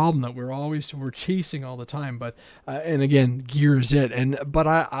dynamic problem that we're chasing all the time. But and again, gear is it, but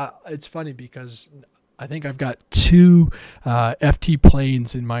I it's funny because I think I've got 2 FT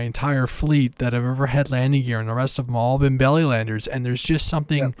planes in my entire fleet that have ever had landing gear, and the rest of them all been belly landers. And there's just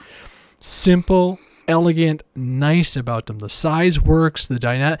something simple, elegant, nice about them. The size works. The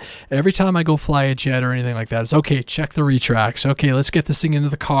dynamic. Every time I go fly a jet or anything like that, it's okay. Check the retracts. Okay, let's get this thing into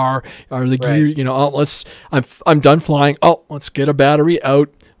the car or the gear. I'm done flying. Oh, let's get a battery out.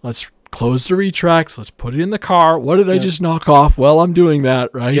 Let's close the retracts. Let's put it in the car. What did I just knock off? Well, I'm doing that,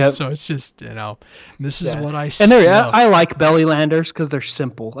 right? Yep. So it's just, this is what I see. And I like belly landers because they're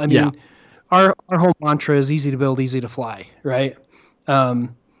simple. I mean, our whole mantra is easy to build, easy to fly, right?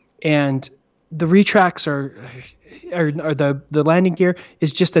 And the retracts are the landing gear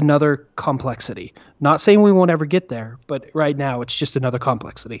is just another complexity. Not saying we won't ever get there, but right now it's just another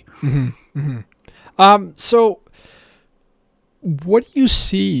complexity. Mm-hmm. Mm-hmm. So what do you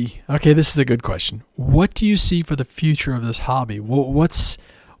see? Okay, this is a good question. What do you see for the future of this hobby? What's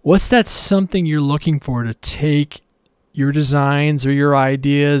that something you're looking for to take your designs or your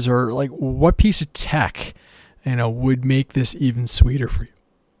ideas, or like what piece of tech, would make this even sweeter for you?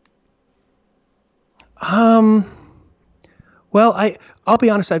 Well, I'll be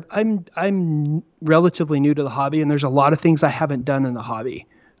honest. I'm relatively new to the hobby, and there's a lot of things I haven't done in the hobby.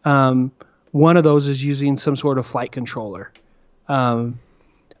 One of those is using some sort of flight controller.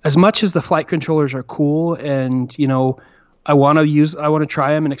 As much as the flight controllers are cool, and I want to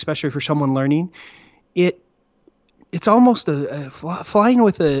try them, and especially for someone learning, it's almost flying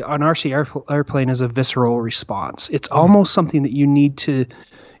with an RC airplane is a visceral response. It's almost something that you need to,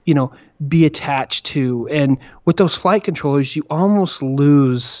 be attached to. And with those flight controllers, you almost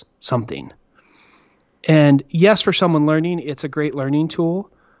lose something. And yes, for someone learning, it's a great learning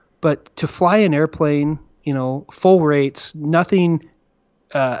tool. But to fly an airplane full rates, nothing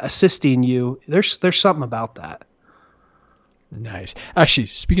assisting you. There's something about that. Nice. Actually,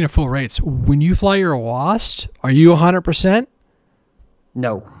 speaking of full rates, when you fly your WASP, are you 100%?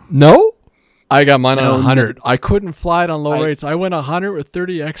 No. No? I got mine on 100. I couldn't fly it on low rates. I went 100 with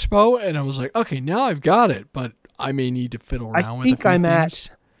 30 Expo, and I was like, okay, now I've got it, but I may need to fiddle around with it. I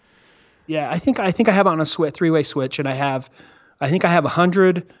think I have it on a three-way switch, and I think I have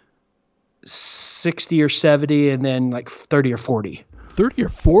 100, 60 or 70, and then like 30 or 40. 30 or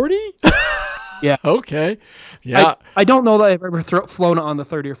 40? Yeah. Okay. Yeah. I don't know that I've ever flown it on the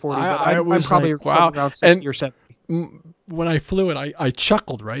 30 or 40, but I'm probably like, around 60 or 70. When I flew it, I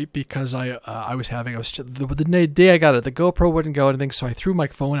chuckled, right? Because the day I got it, the GoPro wouldn't go anything, so I threw my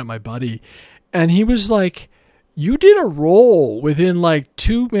phone at my buddy, and he was like, "You did a roll within like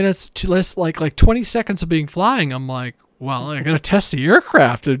 2 minutes to less, like 20 seconds of being flying." I'm like, "Well, I got to test the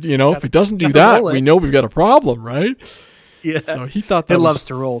aircraft. If it doesn't do that, we know we've got a problem, right?" Yeah. So he thought that it was loves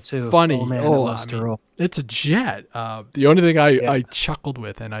to roll too. Funny. Oh man, it loves to roll. It's a jet. The only thing I chuckled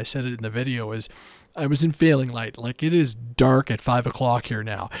with, and I said it in the video, is I was in failing light. Like, it is dark at 5 o'clock here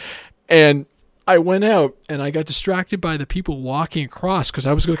now, and I went out and I got distracted by the people walking across because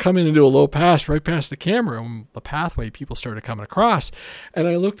I was going to come in and do a low pass right past the camera, and the pathway people started coming across, and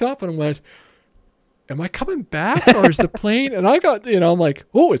I looked up and went, am I coming back, or is the plane? And I got, I'm like,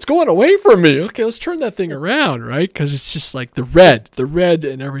 oh, it's going away from me. Okay, let's turn that thing around, right? Because it's just like the red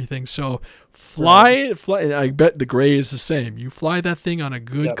and everything. So fly. And I bet the gray is the same. You fly that thing on a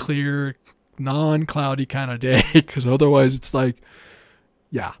good, clear, non-cloudy kind of day, because otherwise it's like,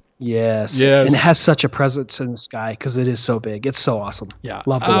 yeah. Yes. And it has such a presence in the sky because it is so big. It's so awesome. Yeah.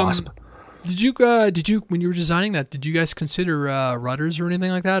 Love the Wasp. Did you when you were designing that, did you guys consider rudders or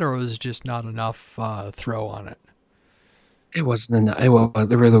anything like that, or was it just not enough throw on it? It wasn't enough.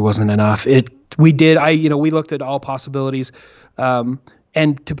 There really wasn't enough. We looked at all possibilities,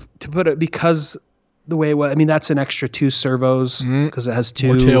 and to put it, because the way that's an extra 2 servos because it has 2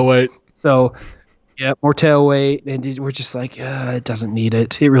 more tail weight. So yeah, more tail weight, and we're just like, it doesn't need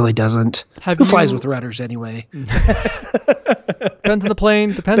it. It really doesn't. Who flies with rudders anyway? Depends on the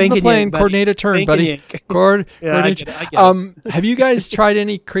plane. Coordinate a turn, buddy. Coordinate. Have you guys tried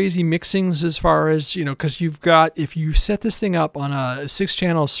any crazy mixings as far as, because if you set this thing up on a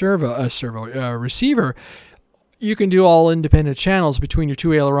 6-channel receiver, you can do all independent channels between your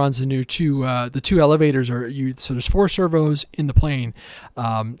 2 ailerons and your the 2 elevators. So there's 4 servos in the plane.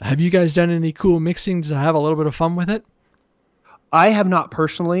 Have you guys done any cool mixings to have a little bit of fun with it? I have not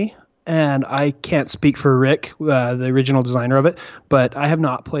personally, and I can't speak for Rick, the original designer of it, but I have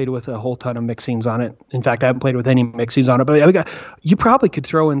not played with a whole ton of mixings on it. In fact, I haven't played with any mixings on it, but you probably could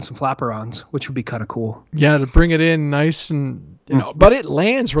throw in some flaperons, which would be kind of cool. Yeah, to bring it in nice and, but it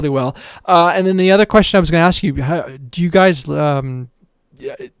lands really well. And then the other question I was going to ask you, do you guys, do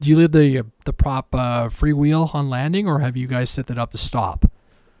you leave the prop freewheel on landing, or have you guys set that up to stop?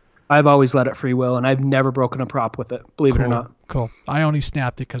 I've always let it freewheel, and I've never broken a prop with it, believe it or not. Cool. I only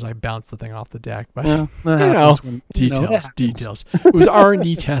snapped it because I bounced the thing off the deck. But, details. It was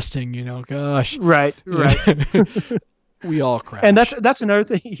R&D testing, gosh. Right. We all crash. And that's another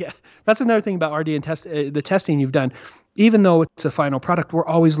thing. Yeah, that's another thing about RD and the testing you've done. Even though it's a final product, we're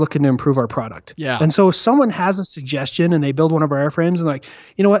always looking to improve our product. Yeah. And so if someone has a suggestion and they build one of our airframes and like,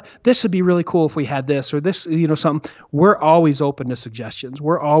 you know what, this would be really cool if we had this or this, something. We're always open to suggestions.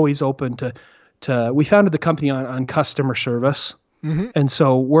 We're always open to. We founded the company on customer service, and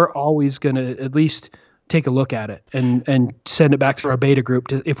so we're always going to at least take a look at it and send it back to our beta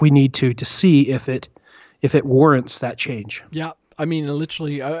group if we need to see if it warrants that change. Yeah. I mean,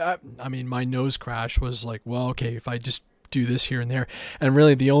 literally, my nose crash was like, well, okay, if I just do this here and there. And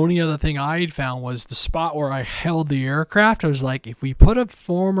really, the only other thing I'd found was the spot where I held the aircraft. I was like, if we put a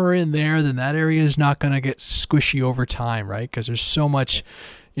former in there, then that area is not going to get squishy over time, right? Because there's so much,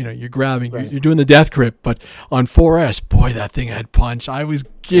 you're grabbing, you're doing the death grip. But on 4S, boy, that thing had punch. I was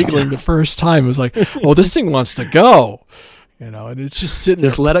giggling the first time. It was like, oh, this thing wants to go. And it's just sitting there.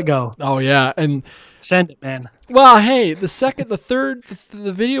 Just let it go. Oh, yeah. And send it, man. Well, hey,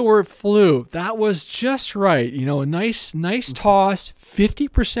 the video where it flew, that was just right. A nice toss,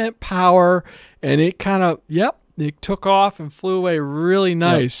 50% power, and it kind of, it took off and flew away really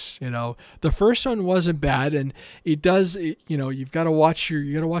nice. Yep. The first one wasn't bad, and it does, you've got to watch your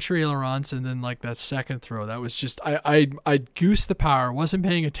ailerons, and then like that second throw, that was just, I goosed the power, wasn't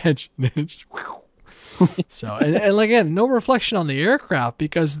paying attention. So and again, no reflection on the aircraft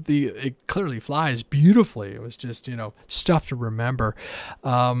because it clearly flies beautifully. It was just stuff to remember.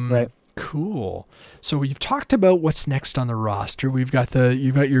 Right. Cool. So we've talked about what's next on the roster. You've got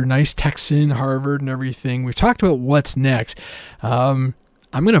your nice Texan, Harvard, and everything. We've talked about what's next. I'm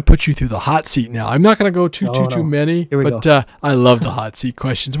going to put you through the hot seat now. I'm not going to go too many, but I love the hot seat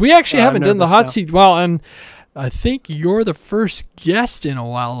questions. We actually haven't done the hot seat well, and I think you're the first guest in a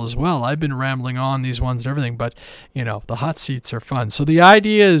while as well. I've been rambling on these ones and everything, but the hot seats are fun. So the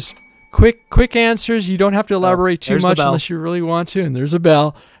idea is quick answers. You don't have to elaborate too much unless you really want to. And there's a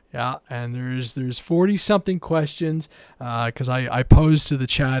bell. Yeah, and there's 40-something questions because I posed to the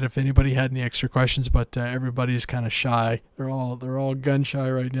chat if anybody had any extra questions, but everybody's kind of shy. They're all gun shy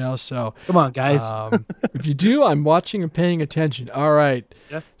right now. So come on, guys. If you do, I'm watching and paying attention. All right.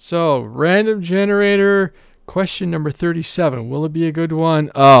 Yeah. So random generator question number 37. Will it be a good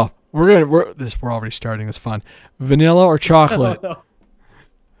one? Oh, we're already starting. It's fun. Vanilla or chocolate?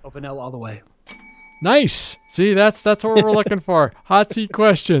 Oh, vanilla all the way. Nice. See, that's what we're looking for. Hot seat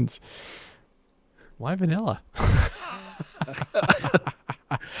questions. Why vanilla?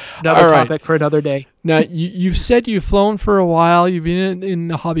 Another topic for another day. Now, you've said you've flown for a while. You've been in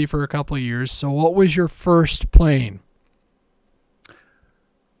the hobby for a couple of years. So what was your first plane?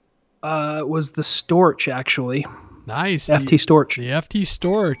 It was the Storch, actually. Nice. FT Storch. The FT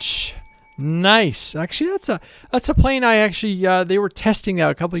Storch. Nice. Actually, that's a plane I actually they were testing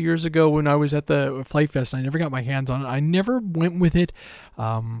that a couple of years ago when I was at the Flight Fest. I never got my hands on it. I never went with it.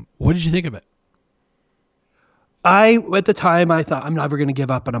 What did you think of it? At the time, I thought I'm never going to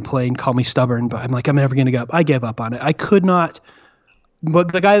give up on a plane. Call me stubborn, but I'm never going to give up. I gave up on it. I could not.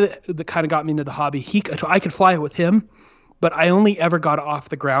 But the guy that kind of got me into the hobby, I could fly it with him, but I only ever got off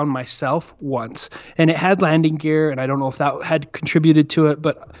the ground myself once, and it had landing gear, and I don't know if that had contributed to it,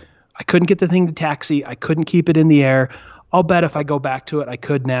 but I couldn't get the thing to taxi. I couldn't keep it in the air. I'll bet if I go back to it, I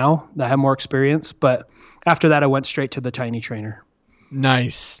could now. I have more experience. But after that, I went straight to the Tiny Trainer.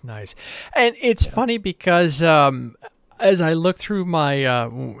 Nice. And it's funny because as I look through my,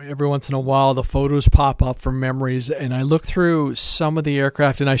 every once in a while, the photos pop up from memories, and I look through some of the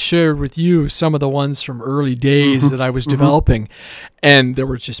aircraft, and I shared with you some of the ones from early days that I was developing, and there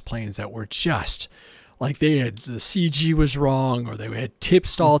were just planes that were just... like the CG was wrong, or they had tip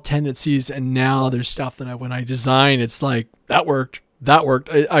stall tendencies, and now there's stuff that when I design, it's like that worked.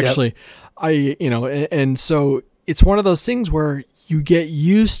 Actually, and so it's one of those things where you get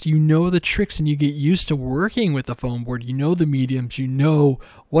used, the tricks, and you get used to working with the foam board. The mediums,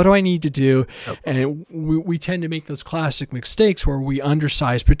 what do I need to do? Yep. And we tend to make those classic mistakes where we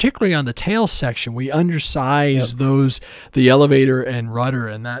undersize, particularly on the tail section, we undersize the elevator and rudder,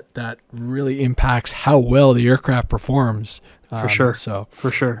 and that really impacts how well the aircraft performs. For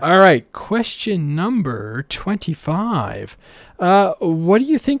sure. All right. Question number 25. What do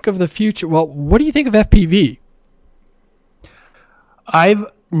you think of the future? Well, what do you think of FPV? I've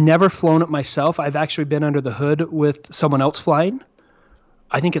never flown it myself. I've actually been under the hood with someone else flying.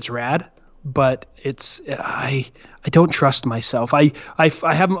 I think it's rad, but I don't trust myself. I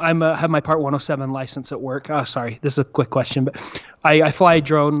have my Part 107 license at work. Oh, sorry, this is a quick question, but I fly a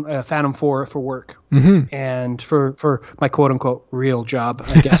drone, Phantom 4 for work, and for my quote unquote real job,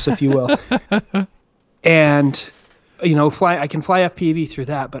 I guess, if you will. And I can fly FPV through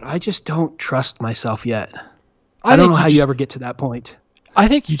that, but I just don't trust myself yet. I don't know how you ever get to that point. I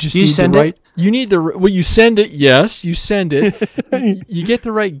think you just need the right. You need you send it. Yes, you send it. You get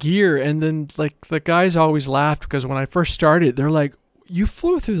the right gear, and then like the guys always laughed because when I first started, they're like, "You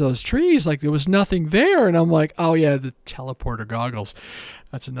flew through those trees like there was nothing there," and I'm like, "Oh yeah, the teleporter goggles."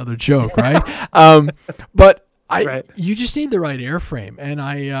 That's another joke, right? But you just need the right airframe, and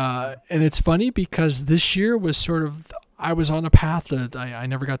and it's funny because this year was sort of. I was on a path that I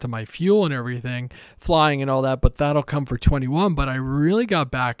never got to my fuel and everything, flying and all that, but that'll come for 21. But I really got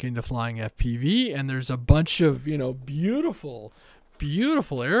back into flying FPV, and there's a bunch of, beautiful,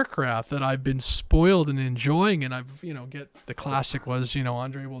 beautiful aircraft that I've been spoiled and enjoying. And I've, get the classic was,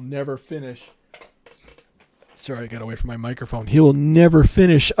 Andre will never finish. Sorry, I got away from my microphone. He will never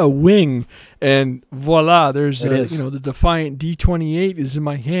finish a wing, and voila, there's the Defiant D28 is in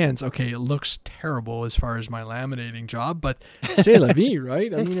my hands. Okay, it looks terrible as far as my laminating job, but c'est la vie,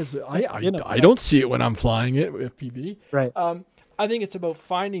 right? I mean, I don't see it when I'm flying it with FPV. Right. I think it's about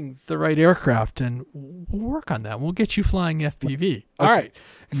finding the right aircraft, and we'll work on that. We'll get you flying FPV. Okay. All right.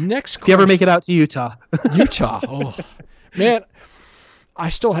 Next question. If you ever make it out to Utah. Oh, man. I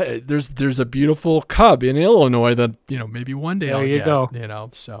still there's a beautiful Cub in Illinois that maybe one day I'll get. Go.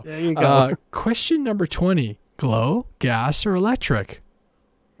 So there you go. Question number 20: glow, gas, or electric?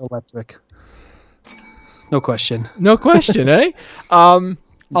 Electric. No question. No question, eh?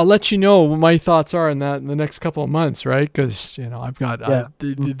 I'll let you know what my thoughts are on that in the next couple of months, right? Because I've got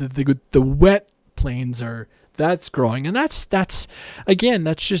the wet planes that's growing, and that's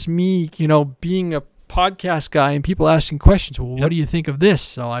just me, being a podcast guy and people asking questions. Well, what do you think of this?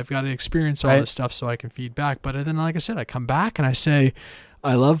 So I've got to experience all this stuff so I can feed back. But then, like I said, I come back and I say,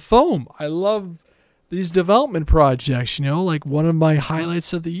 I love foam. I love these development projects. Like one of my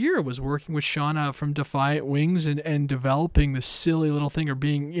highlights of the year was working with Sean out from Defiant Wings and developing this silly little thing, or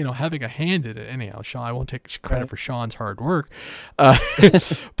being, having a hand in it. Anyhow, Sean, I won't take credit for Sean's hard work.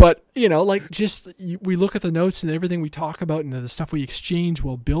 But, we look at the notes and everything we talk about and the stuff we exchange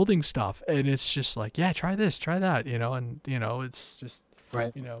while building stuff. And it's just like, yeah, try this, try that, and, it's just,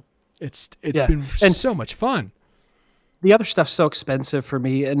 it's been so much fun. The other stuff's so expensive for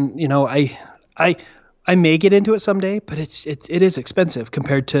me. And, I may get into it someday, but it is expensive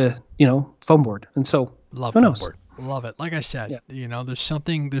compared to, foam board. And so love who foam knows? Board. Love it. Like I said, there's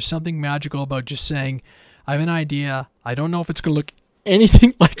something magical about just saying, I have an idea. I don't know if it's going to look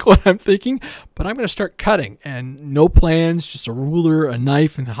anything like what I'm thinking, but I'm going to start cutting, and no plans, just a ruler, a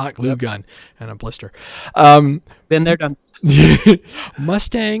knife, and a hot glue gun and a blister. Been there, done.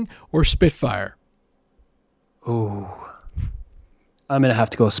 Mustang or Spitfire? Ooh, I'm going to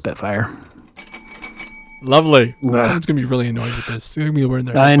have to go with Spitfire. Lovely. Someone's going to be really annoyed with this. They're going to be wearing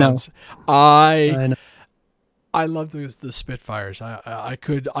their headphones. I know. I love the Spitfires. I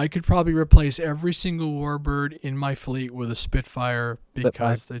could probably replace every single warbird in my fleet with a Spitfire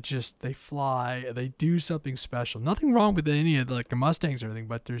because they fly. They do something special. Nothing wrong with any of the Mustangs or anything,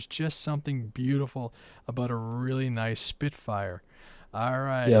 but there's just something beautiful about a really nice Spitfire. All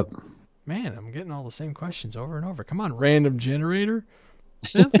right. Yep. Man, I'm getting all the same questions over and over. Come on, random generator.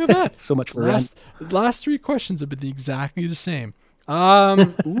 Yeah, look at that. So much for last three questions have been exactly the same.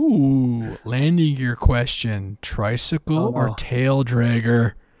 Landing gear question: tricycle or tail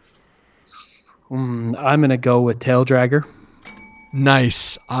dragger? I'm gonna go with tail dragger.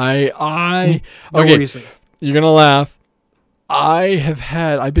 Nice. Okay. Reason. You're gonna laugh.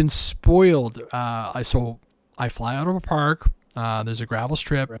 I've been spoiled. I fly out of a park. There's a gravel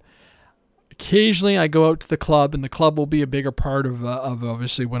strip. Right. Occasionally I go out to the club, and the club will be a bigger part of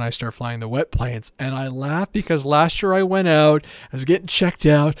obviously when I start flying the wet planes. And I laugh because last year I went out, I was getting checked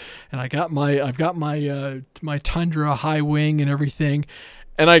out, and I've got my Tundra high wing and everything,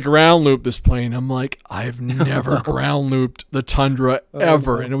 and I ground looped this plane. I'm like, I've never ground looped the Tundra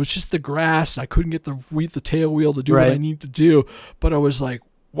ever, and it was just the grass, and I couldn't get the tail wheel to do what I need to do. But I was like,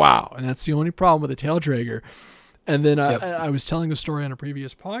 wow, and that's the only problem with the tail dragger. And then I was telling a story on a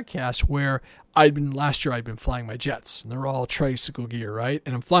previous podcast where last year I'd been flying my jets, and they're all tricycle gear, right?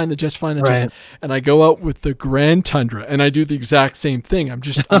 And I'm flying the jets, and I go out with the Grand Tundra, and I do the exact same thing. I'm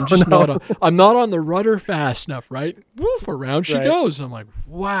not on the rudder fast enough, right? Woof, around she goes. And I'm like,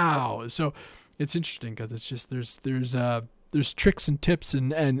 wow. So it's interesting because it's just there's tricks and tips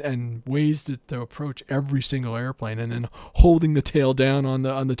and ways to approach every single airplane, and then holding the tail down on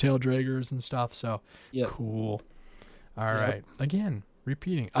the tail draggers and stuff. So cool. All right. Again,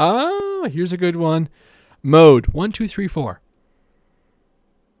 repeating. Here's a good one. Mode 1, 2, 3, 4.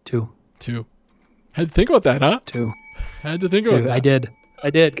 2. Had to think about that, huh? 2. Had to think about that. I did. I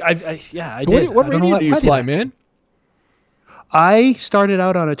did. What radio do you fly, man? I started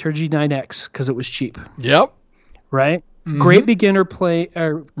out on a Turgid 9X because it was cheap. Yep. Right? Mm-hmm. Great beginner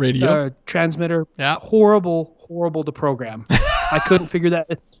radio transmitter. Yeah. Horrible to program. I couldn't figure that.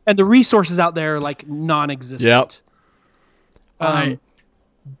 And the resources out there are non-existent. Yep.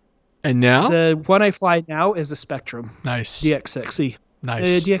 And now? The one I fly now is a Spectrum. Nice. DX6E.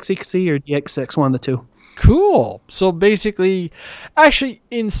 Nice. DX6E or DX6, one of the two. Cool. So basically, actually,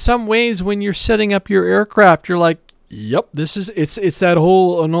 in some ways, when you're setting up your aircraft, you're like, yep, it's that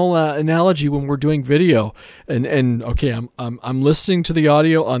whole analogy when we're doing video, and okay, I'm listening to the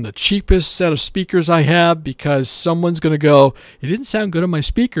audio on the cheapest set of speakers I have because someone's gonna go, it didn't sound good on my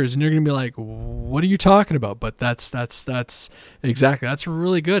speakers, and you're gonna be like, what are you talking about? But that's exactly, that's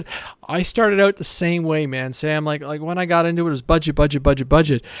really good. I started out the same way, man, Sam. Like when I got into it was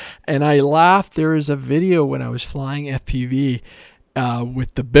budget, and I laughed. There is a video when I was flying FPV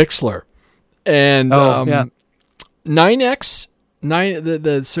with the Bixler, and 9X,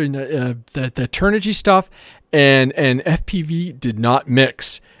 the Turnigy stuff, and FPV did not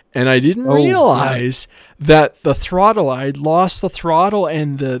mix, and I didn't realize that the throttle, I lost the throttle,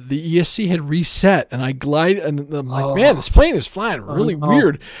 and the ESC had reset, and I glided, and I'm like, man, this plane is flying really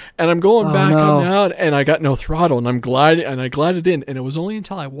weird, and I'm going back up down, and I got no throttle, and I glided in, and it was only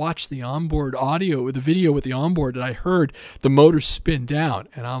until I watched the onboard audio, the video with the onboard, that I heard the motor spin down,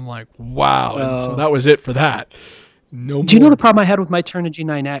 and I'm like, wow, and so that was it for that. No Do you know more. the problem I had with my Turnigy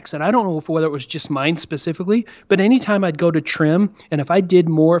 9X? And I don't know whether it was just mine specifically, but anytime I'd go to trim, and if I did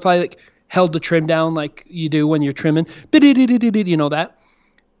more, if I like held the trim down like you do when you're trimming, you know that.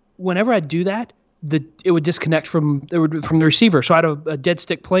 Whenever I'd do that, it would disconnect from the receiver. So I had a dead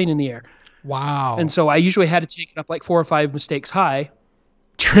stick plane in the air. Wow. And so I usually had to take it up like 4 or 5 mistakes high.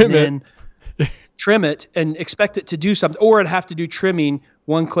 Trim and it. Trim it and expect it to do something. Or I'd have to do trimming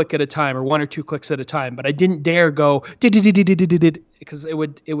 1 click at a time or 1 or 2 clicks at a time. But I didn't dare go because it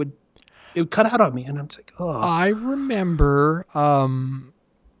would cut out on me. And I'm just like, oh. I remember,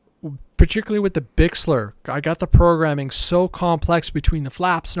 particularly with the Bixler, I got the programming so complex between the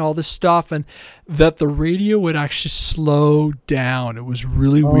flaps and all this stuff, and that the radio would actually slow down. It was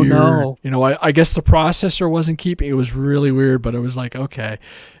really weird. No. You know, I guess the processor wasn't keeping. It was really weird, but it was like, okay,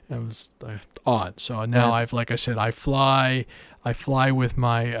 it was odd. So now like I said, I fly with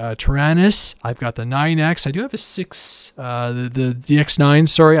my Tyrannus. I've got the 9X. I do have a 6, the DX9.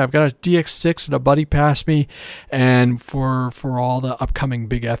 Sorry, I've got a DX6 that a buddy passed me. And for all the upcoming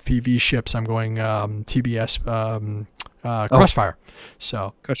big FPV ships, I'm going TBS Crossfire.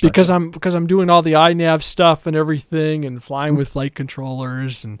 So Crossfire. because I'm doing all the iNav stuff and everything and flying with flight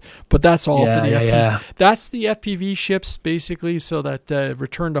controllers but that's all for the FPV. Yeah. That's the FPV ships basically, so that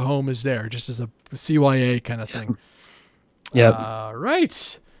return to home is there just as a CYA kind of thing. Yep.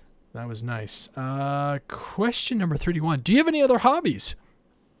 Right. That was nice. Question number 31. Do you have any other hobbies?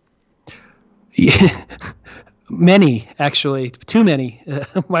 Yeah. Many, actually. Too many.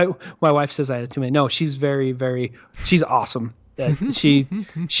 My wife says I have too many. No, she's she's awesome. She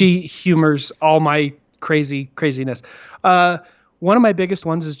humors all my craziness. One of my biggest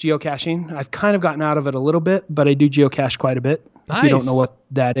ones is geocaching. I've kind of gotten out of it a little bit, but I do geocache quite a bit. Nice. If you don't know what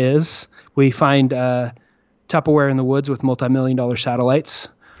that is, we find Tupperware in the woods with multi-million-dollar satellites.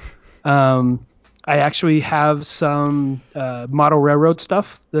 I actually have some model railroad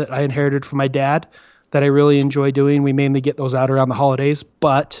stuff that I inherited from my dad that I really enjoy doing. We mainly get those out around the holidays,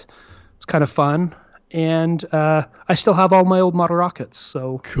 but it's kind of fun. And I still have all my old model rockets.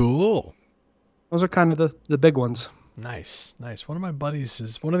 So Cool. those are kind of the big ones. Nice. One of my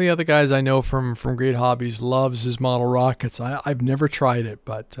buddies one of the other guys I know from Great Hobbies loves his model rockets. I've never tried it,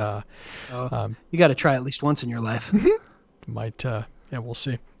 but You got to try at least once in your life. might we'll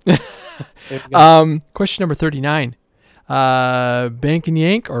see. There you go. Question number 39. Bank and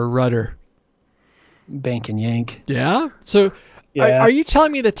yank or rudder? Bank and yank. Yeah. So Yeah. are you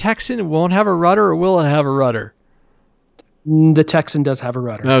telling me the Texan won't have a rudder, or will it have a rudder? The Texan does have a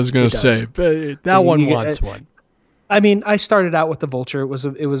rudder. I was going It to does. say, but that one wants one. I mean, I started out with the Vulture. It was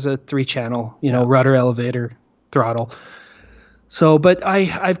a 3-channel, rudder, elevator, throttle. So, but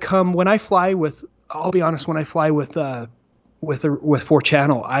I've come when I fly with. I'll be honest. When I fly with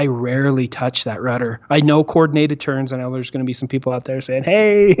 4-channel, I rarely touch that rudder. I know coordinated turns. I know there's going to be some people out there saying,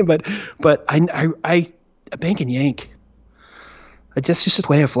 "Hey," but I bank and yank. It's just a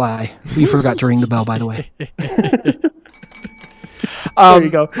way I fly. You forgot to ring the bell, by the way. There you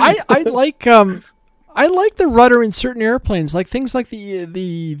go. I like the rudder in certain airplanes, like things like the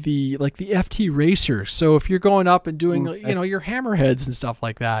FT Racer. So if you're going up and doing your hammerheads and stuff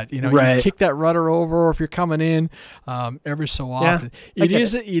like that, you kick that rudder over, or if you're coming in every so often. It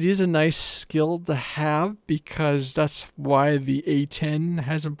is a nice skill to have, because that's why the A10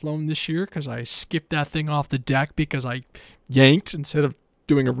 hasn't flown this year, because I skipped that thing off the deck because I yanked instead of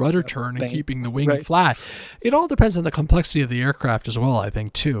doing a rudder turn and keeping the wing flat. It all depends on the complexity of the aircraft as well, I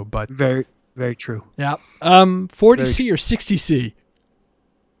think, too. But very, very true. Yeah. 40C or 60C?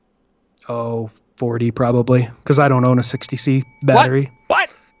 Oh, 40 probably, because I don't own a 60C battery. What?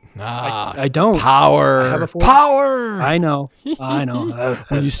 Nah, I don't. Power. I have a 40C. Power. I know.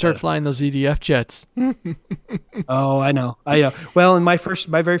 When you start flying those EDF jets. Oh, I know. Well, in my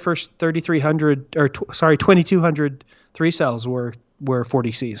very first 3300 or 2200 3-cells were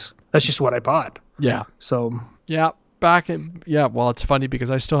 40Cs. That's just what I bought. Yeah. So. Yeah. Well, it's funny because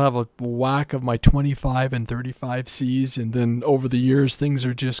I still have a whack of my 25 and 35Cs, and then over the years things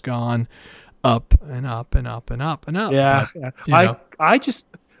are just gone up and up and up and up and up. Yeah. But, I just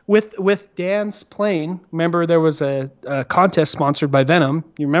with Dan's plane. Remember, there was a contest sponsored by Venom.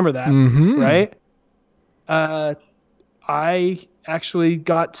 You remember that, right? I actually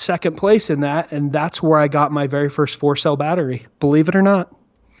got second place in that, and that's where I got my very first 4-cell battery. Believe it or not.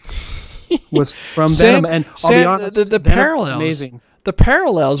 Was from Venom, and I'll be honest, the parallels, amazing. The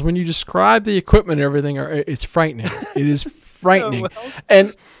parallels when you describe the equipment and everything it's frightening. It is frightening.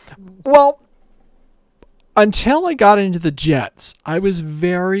 And until I got into the jets, I was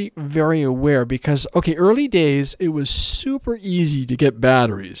very, very aware because, okay, early days, it was super easy to get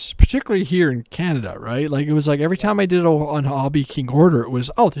batteries, particularly here in Canada, right? Like, it was like every time I did on Hobby King order, it was,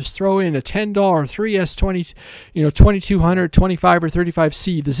 just throw in a $10 3S20, 2200, 25 or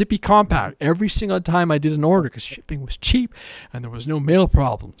 35C, the Zippy Compact, every single time I did an order because shipping was cheap and there was no mail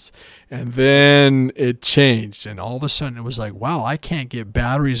problems. And then it changed, and all of a sudden it was like, wow, I can't get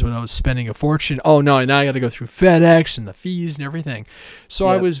batteries without spending a fortune. Oh, no, now I got to go through FedEx and the fees and everything. So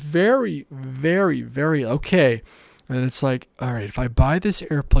I was very, very, very okay. And it's like, all right, if I buy this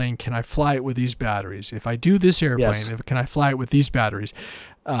airplane, can I fly it with these batteries? If I do this airplane, can I fly it with these batteries?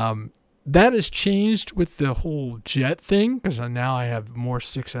 That has changed with the whole jet thing because now I have more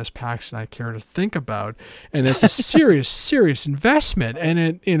 6S packs than I care to think about, and it's a serious, serious investment. And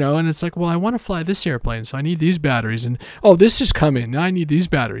and it's like, well, I want to fly this airplane, so I need these batteries, and this is coming, now I need these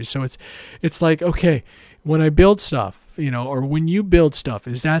batteries. So it's like, okay, when I build stuff, or when you build stuff,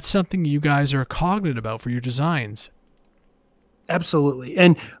 is that something you guys are cognizant about for your designs? Absolutely,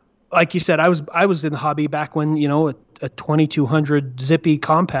 and like you said, I was in the hobby back when a 2200 Zippy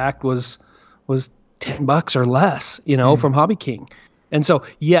Compact was $10 or less, from Hobby King. And so,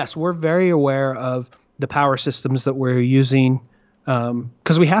 yes, we're very aware of the power systems that we're using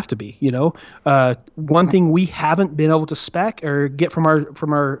because we have to be. One thing we haven't been able to spec or get from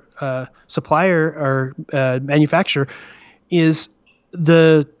our supplier or manufacturer is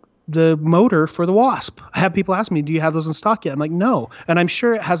the motor for the Wasp. I have people ask me, do you have those in stock yet? I'm like, no. And I'm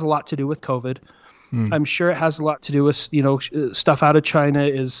sure it has a lot to do with COVID. I'm sure it has a lot to do with, stuff out of China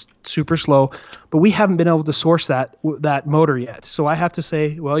is super slow, but we haven't been able to source that motor yet. So I have to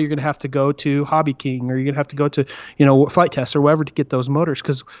say, well, you're going to have to go to Hobby King, or you're going to have to go to, Flight Test or wherever to get those motors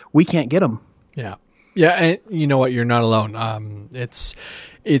because we can't get them. Yeah. Yeah. And you know what? You're not alone. It's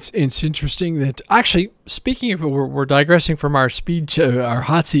interesting that actually, speaking of, we're digressing from our speed to our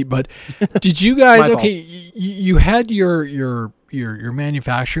hot seat, but did you guys, you had your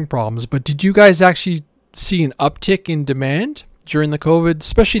manufacturing problems, but did you guys actually see an uptick in demand during the COVID,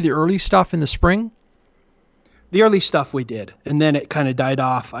 especially the early stuff in the spring? The early stuff we did, and then it kind of died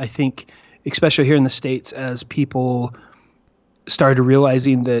off, I think, especially here in the States, as people started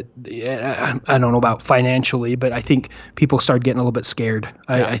realizing that, I don't know about financially, but I think people started getting a little bit scared,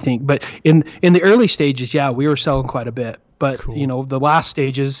 I think. But in the early stages, we were selling quite a bit. But, cool. The last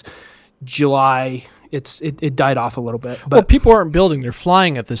stages, July, it died off a little bit. But people aren't building; they're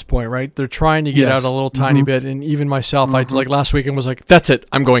flying at this point, right? They're trying to get out a little tiny bit. And even myself, I like last weekend was like, "That's it,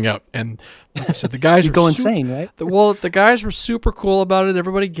 I'm going out." And like I said, the guys were insane, right? The guys were super cool about it.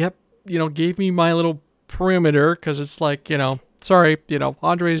 Everybody gave me my little perimeter because it's like, sorry,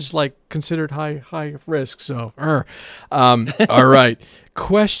 Andre's like considered high risk. So, all right.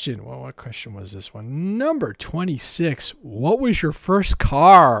 Question. Well, what question was this one? Number 26. What was your first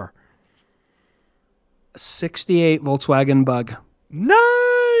car? 68 Volkswagen Bug.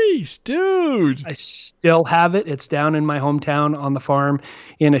 Nice, dude. I still have it. It's down in my hometown on the farm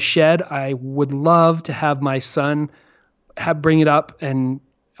in a shed. I would love to have my son bring it up and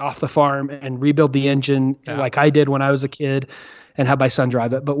off the farm and rebuild the engine like I did when I was a kid, and have my son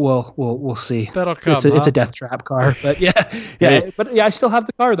drive it. But we'll see. That'll come. It's a death trap car. But I still have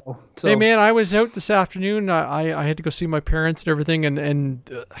the car though. So. Hey man, I was out this afternoon. I had to go see my parents and everything, and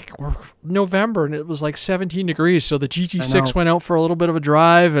we're November, and it was like 17 degrees. So the GT6 went out for a little bit of a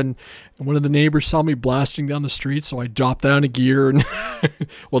drive, and one of the neighbors saw me blasting down the street, so I dropped down a gear and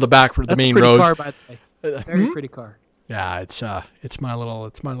the back for the main roads. That's a pretty car, by the way. Very pretty car. Yeah, it's my little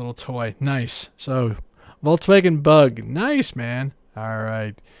toy. Nice. So Volkswagen Bug. Nice, man. All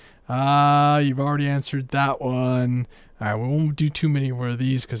right. You've already answered that one. All right, we won't do too many more of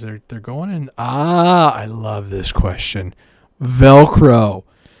these because they're going in. I love this question. Velcro.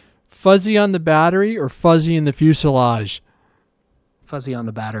 Fuzzy on the battery or fuzzy in the fuselage? Fuzzy on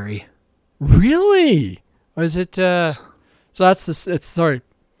the battery. Really? Or is it so that's sorry.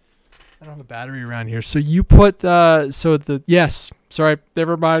 I don't have a battery around here. So you put yes. Sorry,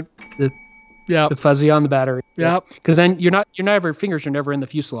 never mind. The fuzzy on the battery. Yep. Because then your fingers are never in the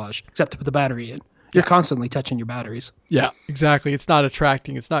fuselage except to put the battery in. You're constantly touching your batteries. Yeah, exactly. It's not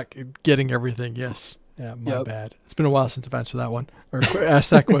attracting. It's not getting everything. Yes. Yeah, my bad. It's been a while since I've answered that one or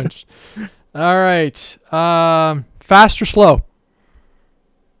asked that question. All right. Fast or slow?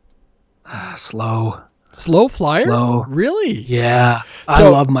 Slow. Slow flyer? Slow. Really? Yeah. I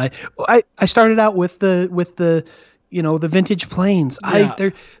love I started out with the the vintage planes.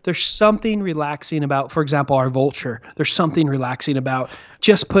 Yeah. There's something relaxing about, for example, our Vulture. There's something relaxing about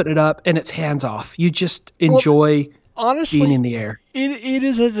just putting it up and it's hands off. You just enjoy honestly, being in the air. It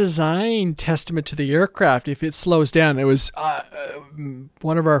is a design testament to the aircraft. If it slows down, it was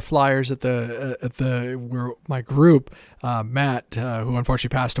one of our flyers at my group, Matt, who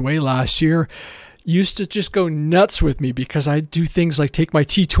unfortunately passed away last year, used to just go nuts with me because I'd do things like take my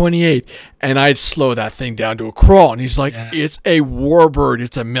T-28 and I'd slow that thing down to a crawl. And he's like, It's a warbird.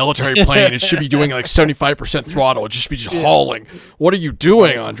 It's a military plane. It should be doing like 75% throttle. It should be just hauling. What are you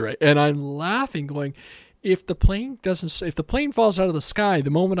doing, Andre? And I'm laughing going, if the plane falls out of the sky,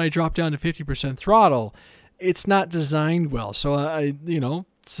 the moment I drop down to 50% throttle, it's not designed well. So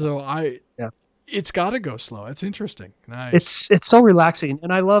it's got to go slow. It's interesting. Nice. It's so relaxing.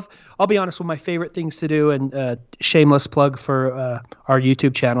 And I'll be honest, one of my favorite things to do, and shameless plug for our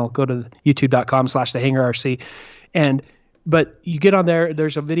YouTube channel, go to youtube.com/thehangarrc. But you get on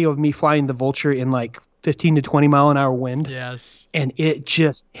there's a video of me flying the Vulture in like 15 to 20 mile an hour wind. Yes. And it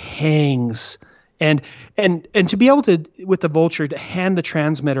just hangs. And to be able to, with the Vulture, to hand the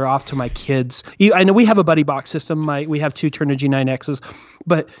transmitter off to my kids. I know we have a buddy box system. We have 2 Turnigy 9Xs,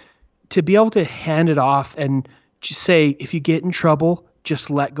 but to be able to hand it off and just say, if you get in trouble, just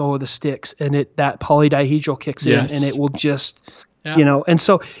let go of the sticks, and that polydihedral kicks in, and it will just, and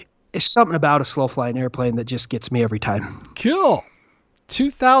so it's something about a slow flying airplane that just gets me every time. Cool.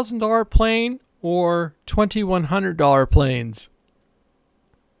 $2,000 plane or $2,100 planes?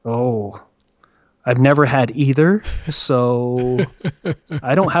 Oh, I've never had either, so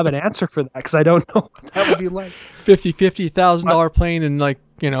I don't have an answer for that because I don't know what that would be like. $50,000 plane and like,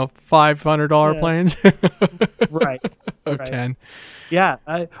 $500 planes. Right. 10. Yeah,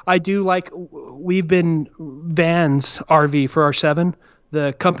 I do like, we've been Vans RV for our 7.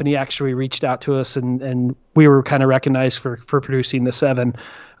 The company actually reached out to us and we were kind of recognized for producing the 7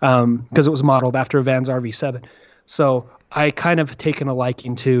 because it was modeled after a Vans RV 7. So I kind of taken a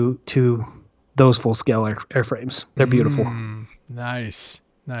liking to those full scale airframes. They're beautiful. Nice.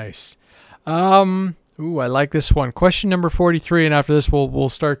 I like this one. Question number 43, and after this we'll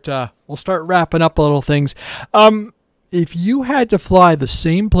start wrapping up a little things. If you had to fly the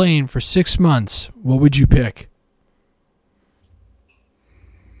same plane for 6 months, what would you pick?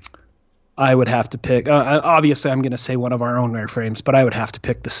 I would have to pick. Obviously, I'm going to say one of our own airframes, but I would have to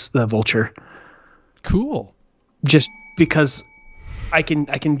pick the Vulture. Cool. Just because I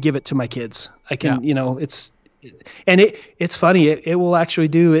can give it to my kids. I can, it's funny. It will actually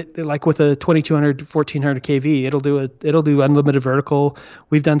do it like with a 2200 1400 kV. It'll do unlimited vertical.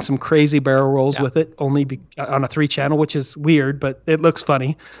 We've done some crazy barrel rolls with it on a 3-channel, which is weird, but it looks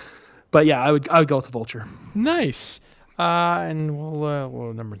funny. But yeah, I would go with the Vulture. Nice. And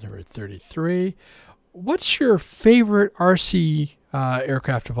we'll number 33. What's your favorite RC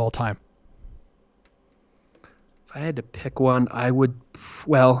aircraft of all time? If I had to pick one, I would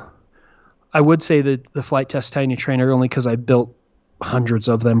say the Flight Test Tiny Trainer, only because I built hundreds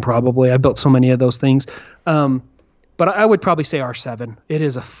of them probably. I built so many of those things. But I would probably say R7. It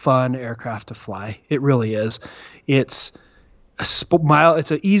is a fun aircraft to fly. It really is. It's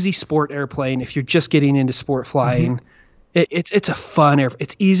it's an easy sport airplane if you're just getting into sport flying. It's a fun air.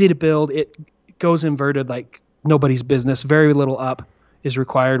 It's easy to build. It goes inverted like nobody's business. Very little up is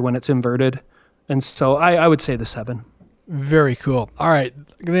required when it's inverted. And so I would say the 7. Very cool. All right. I'm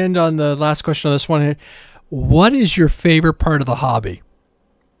going to end on the last question of this one here. What is your favorite part of the hobby?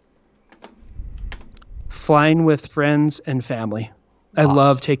 Flying with friends and family. I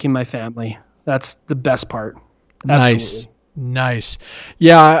love taking my family. That's the best part. Nice.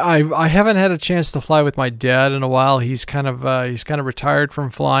 Yeah, I haven't had a chance to fly with my dad in a while. He's kind of retired from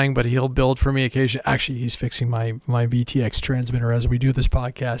flying, but he'll build for me occasionally. Actually, he's fixing my VTX transmitter as we do this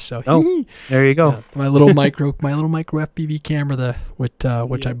podcast. So there you go. My little micro FPV camera,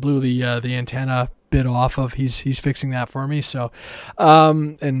 which I blew the antenna bit off of. He's fixing that for me. So,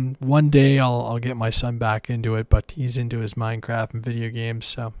 and one day I'll get my son back into it, but he's into his Minecraft and video games.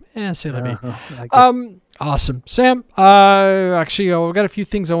 So, say la vie. Awesome. Sam, actually, we've got a few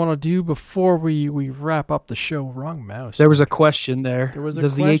things I want to do before we wrap up the show. Wrong mouse. There was a question there.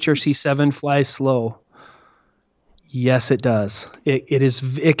 Does the HRC7 fly slow? Yes, it does.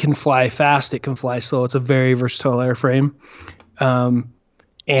 It can fly fast. It can fly slow. It's a very versatile airframe.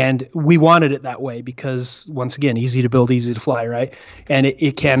 And we wanted it that way because, once again, easy to build, easy to fly, right? And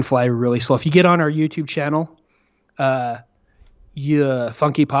it can fly really slow. If you get on our YouTube channel,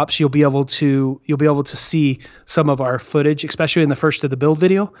 Funky Pops, you'll be able to see some of our footage, especially in the first of the build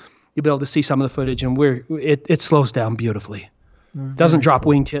video. You'll be able to see some of the footage, and it slows down beautifully. Doesn't drop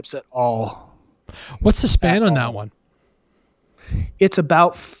wingtips at all. What's the span on that one? It's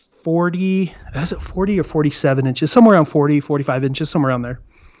about 40. Is it 40 or 47 inches? Somewhere around 40, 45 inches, somewhere around there.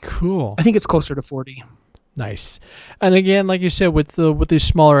 Cool. I think it's closer to 40. Nice. And again, like you said, with these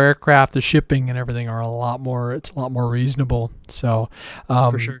smaller aircraft, the shipping and everything are it's a lot more reasonable. So,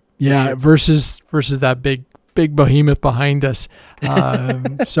 For sure. Yeah, versus that big behemoth behind us.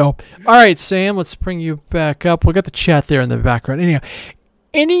 So, all right, Sam, let's bring you back up. We got the chat there in the background. Anyhow,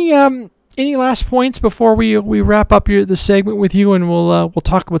 any last points before we wrap up the segment with you, and we'll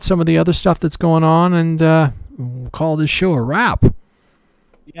talk about some of the other stuff that's going on, and we'll call this show a wrap.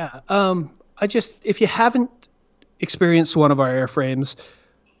 Yeah. If you haven't experienced one of our airframes,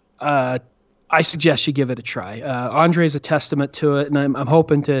 I suggest you give it a try. Andre's a testament to it, and I'm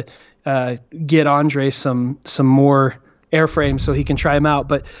hoping to get Andre some more airframes so he can try them out.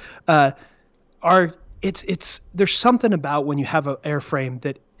 But there's something about when you have an airframe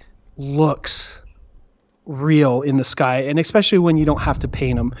that looks real in the sky, and especially when you don't have to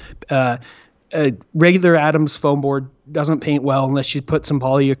paint them. A regular Adams foam board doesn't paint well unless you put some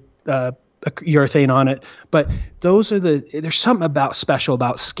polyurethane on it. But there's something special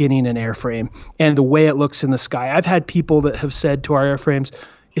about skinning an airframe and the way it looks in the sky. I've had people that have said to our airframes,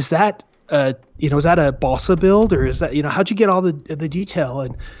 is that a balsa build, or is that, how'd you get all the detail?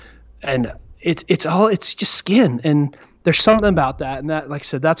 And it's just skin. And there's something about that. And that, like I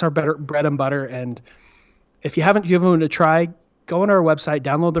said, that's our bread and butter. And if you haven't given it a try, go on our website,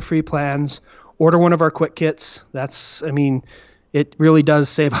 download the free plans, order one of our quick kits. It really does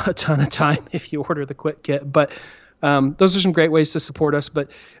save a ton of time if you order the quick kit. But those are some great ways to support us. But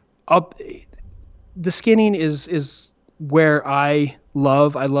the skinning is where I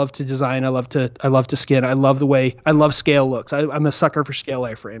love to design. I love to skin. I love scale looks. I'm a sucker for scale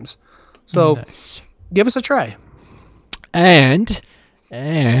airframes. So nice. Give us a try. And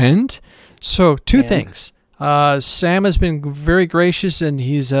so two things. Sam has been very gracious, and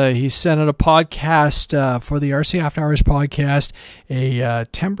he's sent out a podcast for the RC After Hours podcast, a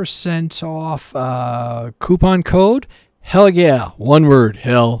 10% off coupon code. Hell yeah, one word.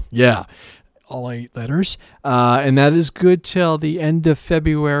 Hell yeah, all 8 letters, and that is good till the end of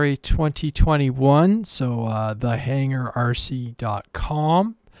February 2021. So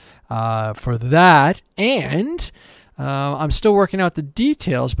thehangarrc.com for that, and I'm still working out the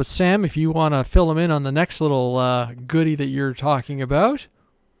details, but Sam, if you want to fill them in on the next little goodie that you're talking about.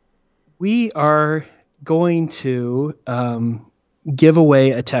 We are going to give away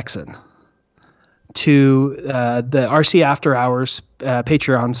a Texan to the RC After Hours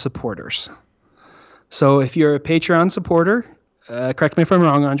Patreon supporters. So if you're a Patreon supporter, correct me if I'm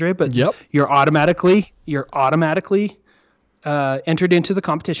wrong, Andre, but yep. you're automatically entered into the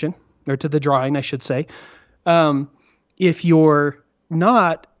competition, or to the drawing, I should say. If you're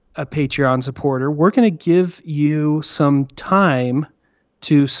not a Patreon supporter, we're going to give you some time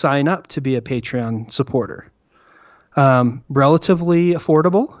to sign up to be a Patreon supporter. Relatively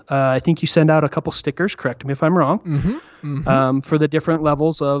affordable. I think you send out a couple stickers, correct me if I'm wrong, for the different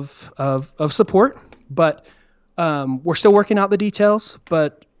levels of support. But we're still working out the details,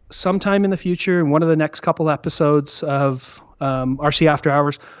 but sometime in the future, in one of the next couple episodes of RC After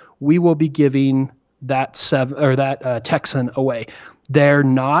Hours, we will be giving that Texan away. They're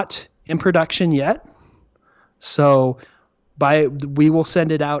not in production yet, so we will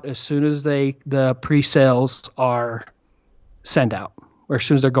send it out as soon as the pre-sales are sent out, or as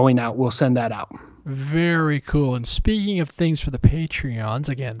soon as they're going out, we'll send that out. Very cool. And speaking of things for the Patreons,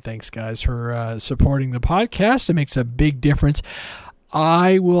 again, thanks guys for supporting the podcast. It makes a big difference.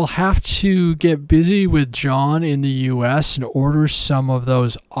 I will have to get busy with John in the U.S. and order some of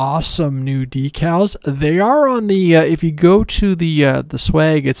those awesome new decals. They are on the, if you go to the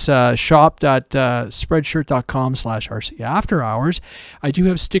swag, it's shop.spreadshirt.com/RC After Hours. I do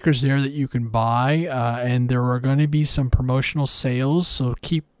have stickers there that you can buy, and there are going to be some promotional sales, so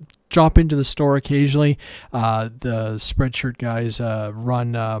drop into the store occasionally. The Spreadshirt guys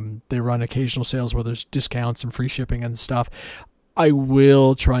run occasional sales where there's discounts and free shipping and stuff. I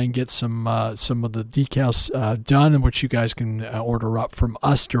will try and get some of the decals done, which you guys can order up from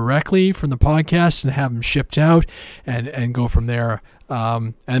us directly from the podcast and have them shipped out and go from there.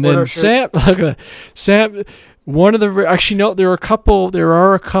 And then Sam, one of the actually no, there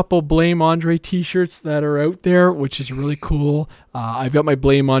are a couple Blame Andre T-shirts that are out there, which is really cool. I've got my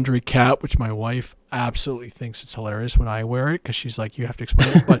Blame Andre cap, which my wife absolutely thinks it's hilarious when I wear it because she's like, you have to explain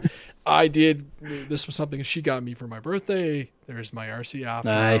it, but I did. This was something she got me for my birthday. There's my RC After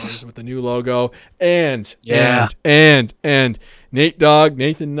Hours with the new logo, and Nathan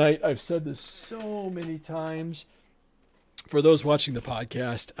Knight. I've said this so many times. For those watching the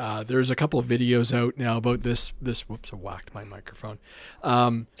podcast, there's a couple of videos out now about this. Whoops, I whacked my microphone.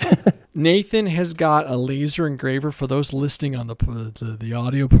 Nathan has got a laser engraver for those listening on the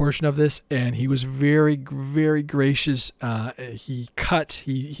audio portion of this, and he was very, very gracious. He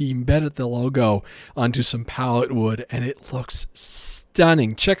embedded the logo onto some pallet wood, and it looks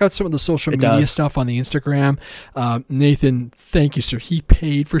stunning. Check out some of the social media stuff on the Instagram. Nathan, thank you, sir. He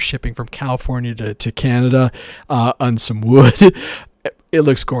paid for shipping from California to Canada on some wood. It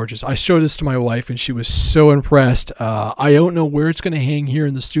looks gorgeous. I showed this to my wife, and she was so impressed. I don't know where it's going to hang here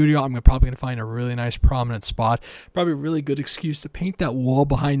in the studio. I'm probably going to find a really nice prominent spot. Probably a really good excuse to paint that wall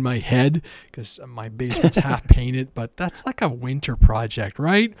behind my head because my basement's half painted, but that's like a winter project,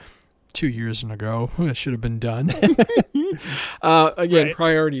 right? 2 years ago. It should have been done. Again,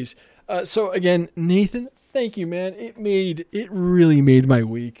 priorities. So again, Nathan, thank you, man. It really made my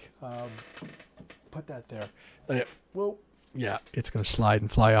week. Put that there. Well, yeah, it's gonna slide and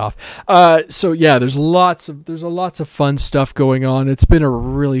fly off. So yeah, there's lots of fun stuff going on. It's been a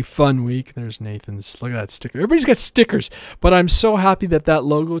really fun week. There's Nathan's. Look at that sticker. Everybody's got stickers, but I'm so happy that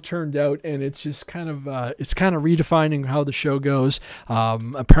logo turned out, and it's just kind of redefining how the show goes.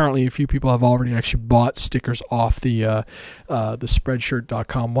 Apparently, a few people have already actually bought stickers off the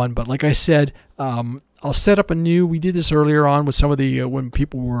Spreadshirt.com one. But like I said, I'll set up a new. We did this earlier on with some of the when we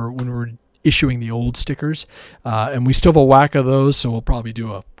were issuing the old stickers, and we still have a whack of those, so we'll probably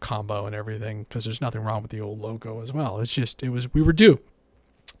do a combo and everything because there's nothing wrong with the old logo as well. We were due.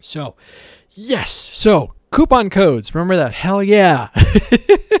 So yes, so coupon codes, remember that? Hell yeah.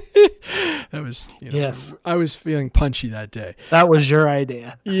 That was yes, I was feeling punchy that day. That was your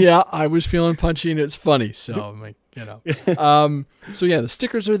idea. Yeah, I was feeling punchy, and it's funny, so I'm like, so yeah, the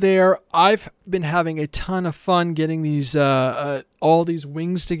stickers are there. I've been having a ton of fun getting these all these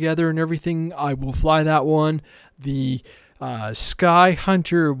wings together and everything. I will fly that one. The Sky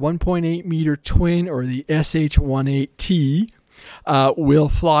Hunter 1.8 meter twin, or the SH-18T, will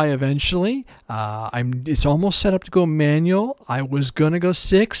fly eventually. It's almost set up to go manual. I was gonna go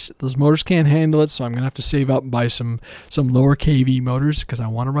 6. Those motors can't handle it, so I'm gonna have to save up and buy some lower kV motors because I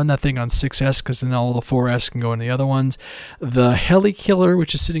want to run that thing on 6S, because then all the 4S can go in the other ones. The Heli Killer,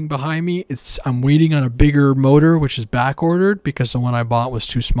 which is sitting behind me, I'm waiting on a bigger motor, which is back ordered because the one I bought was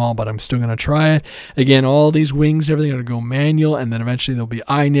too small, but I'm still gonna try it. Again, all these wings, everything are gonna go manual, and then eventually there'll be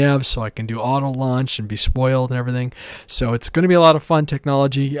iNav, so I can do auto launch and be spoiled and everything. So it's gonna be a lot of fun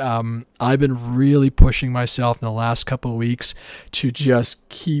technology. I've been really pushing myself in the last couple of weeks to just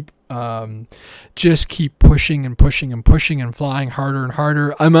keep pushing and pushing and pushing and flying harder and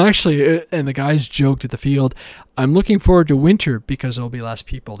harder. I'm actually, and the guys joked at the field, I'm looking forward to winter because there'll be less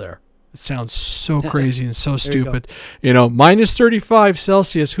people there. It sounds so crazy and so stupid. Minus 35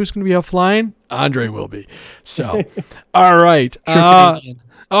 Celsius. Who's going to be out flying? Andre will be. So, all right.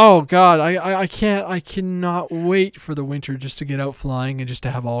 Oh God, I cannot wait for the winter just to get out flying and just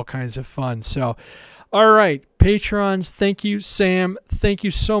to have all kinds of fun. So, all right, patrons, thank you, Sam. Thank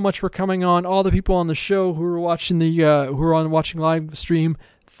you so much for coming on. All the people on the show who are watching watching live stream,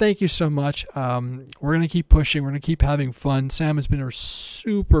 thank you so much. We're gonna keep pushing. We're gonna keep having fun. Sam, it's been a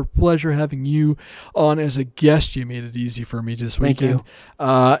super pleasure having you on as a guest. You made it easy for me this weekend.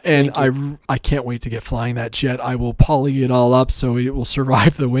 And I can't wait to get flying that jet. I will poly it all up so it will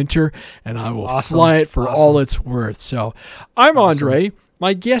survive the winter, and I will fly it for all it's worth. So I'm Andre.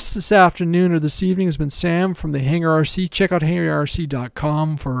 My guest this afternoon or this evening has been Sam from the Hangar RC. Check out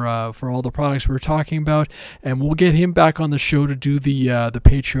hangarrc.com for all the products we were talking about, and we'll get him back on the show to do the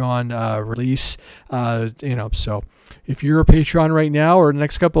Patreon release. So if you're a Patreon right now, or the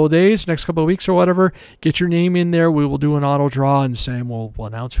next couple of days, next couple of weeks, or whatever, get your name in there. We will do an auto draw, and Sam will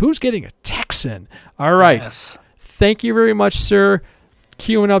announce who's getting a Texan. All right. Yes. Thank you very much, sir.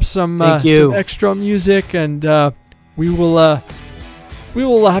 Queuing up some extra music, and we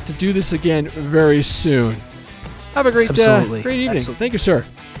will have to do this again very soon. Have a great evening. Absolutely. Thank you, sir.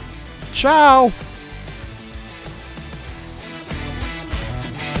 Ciao.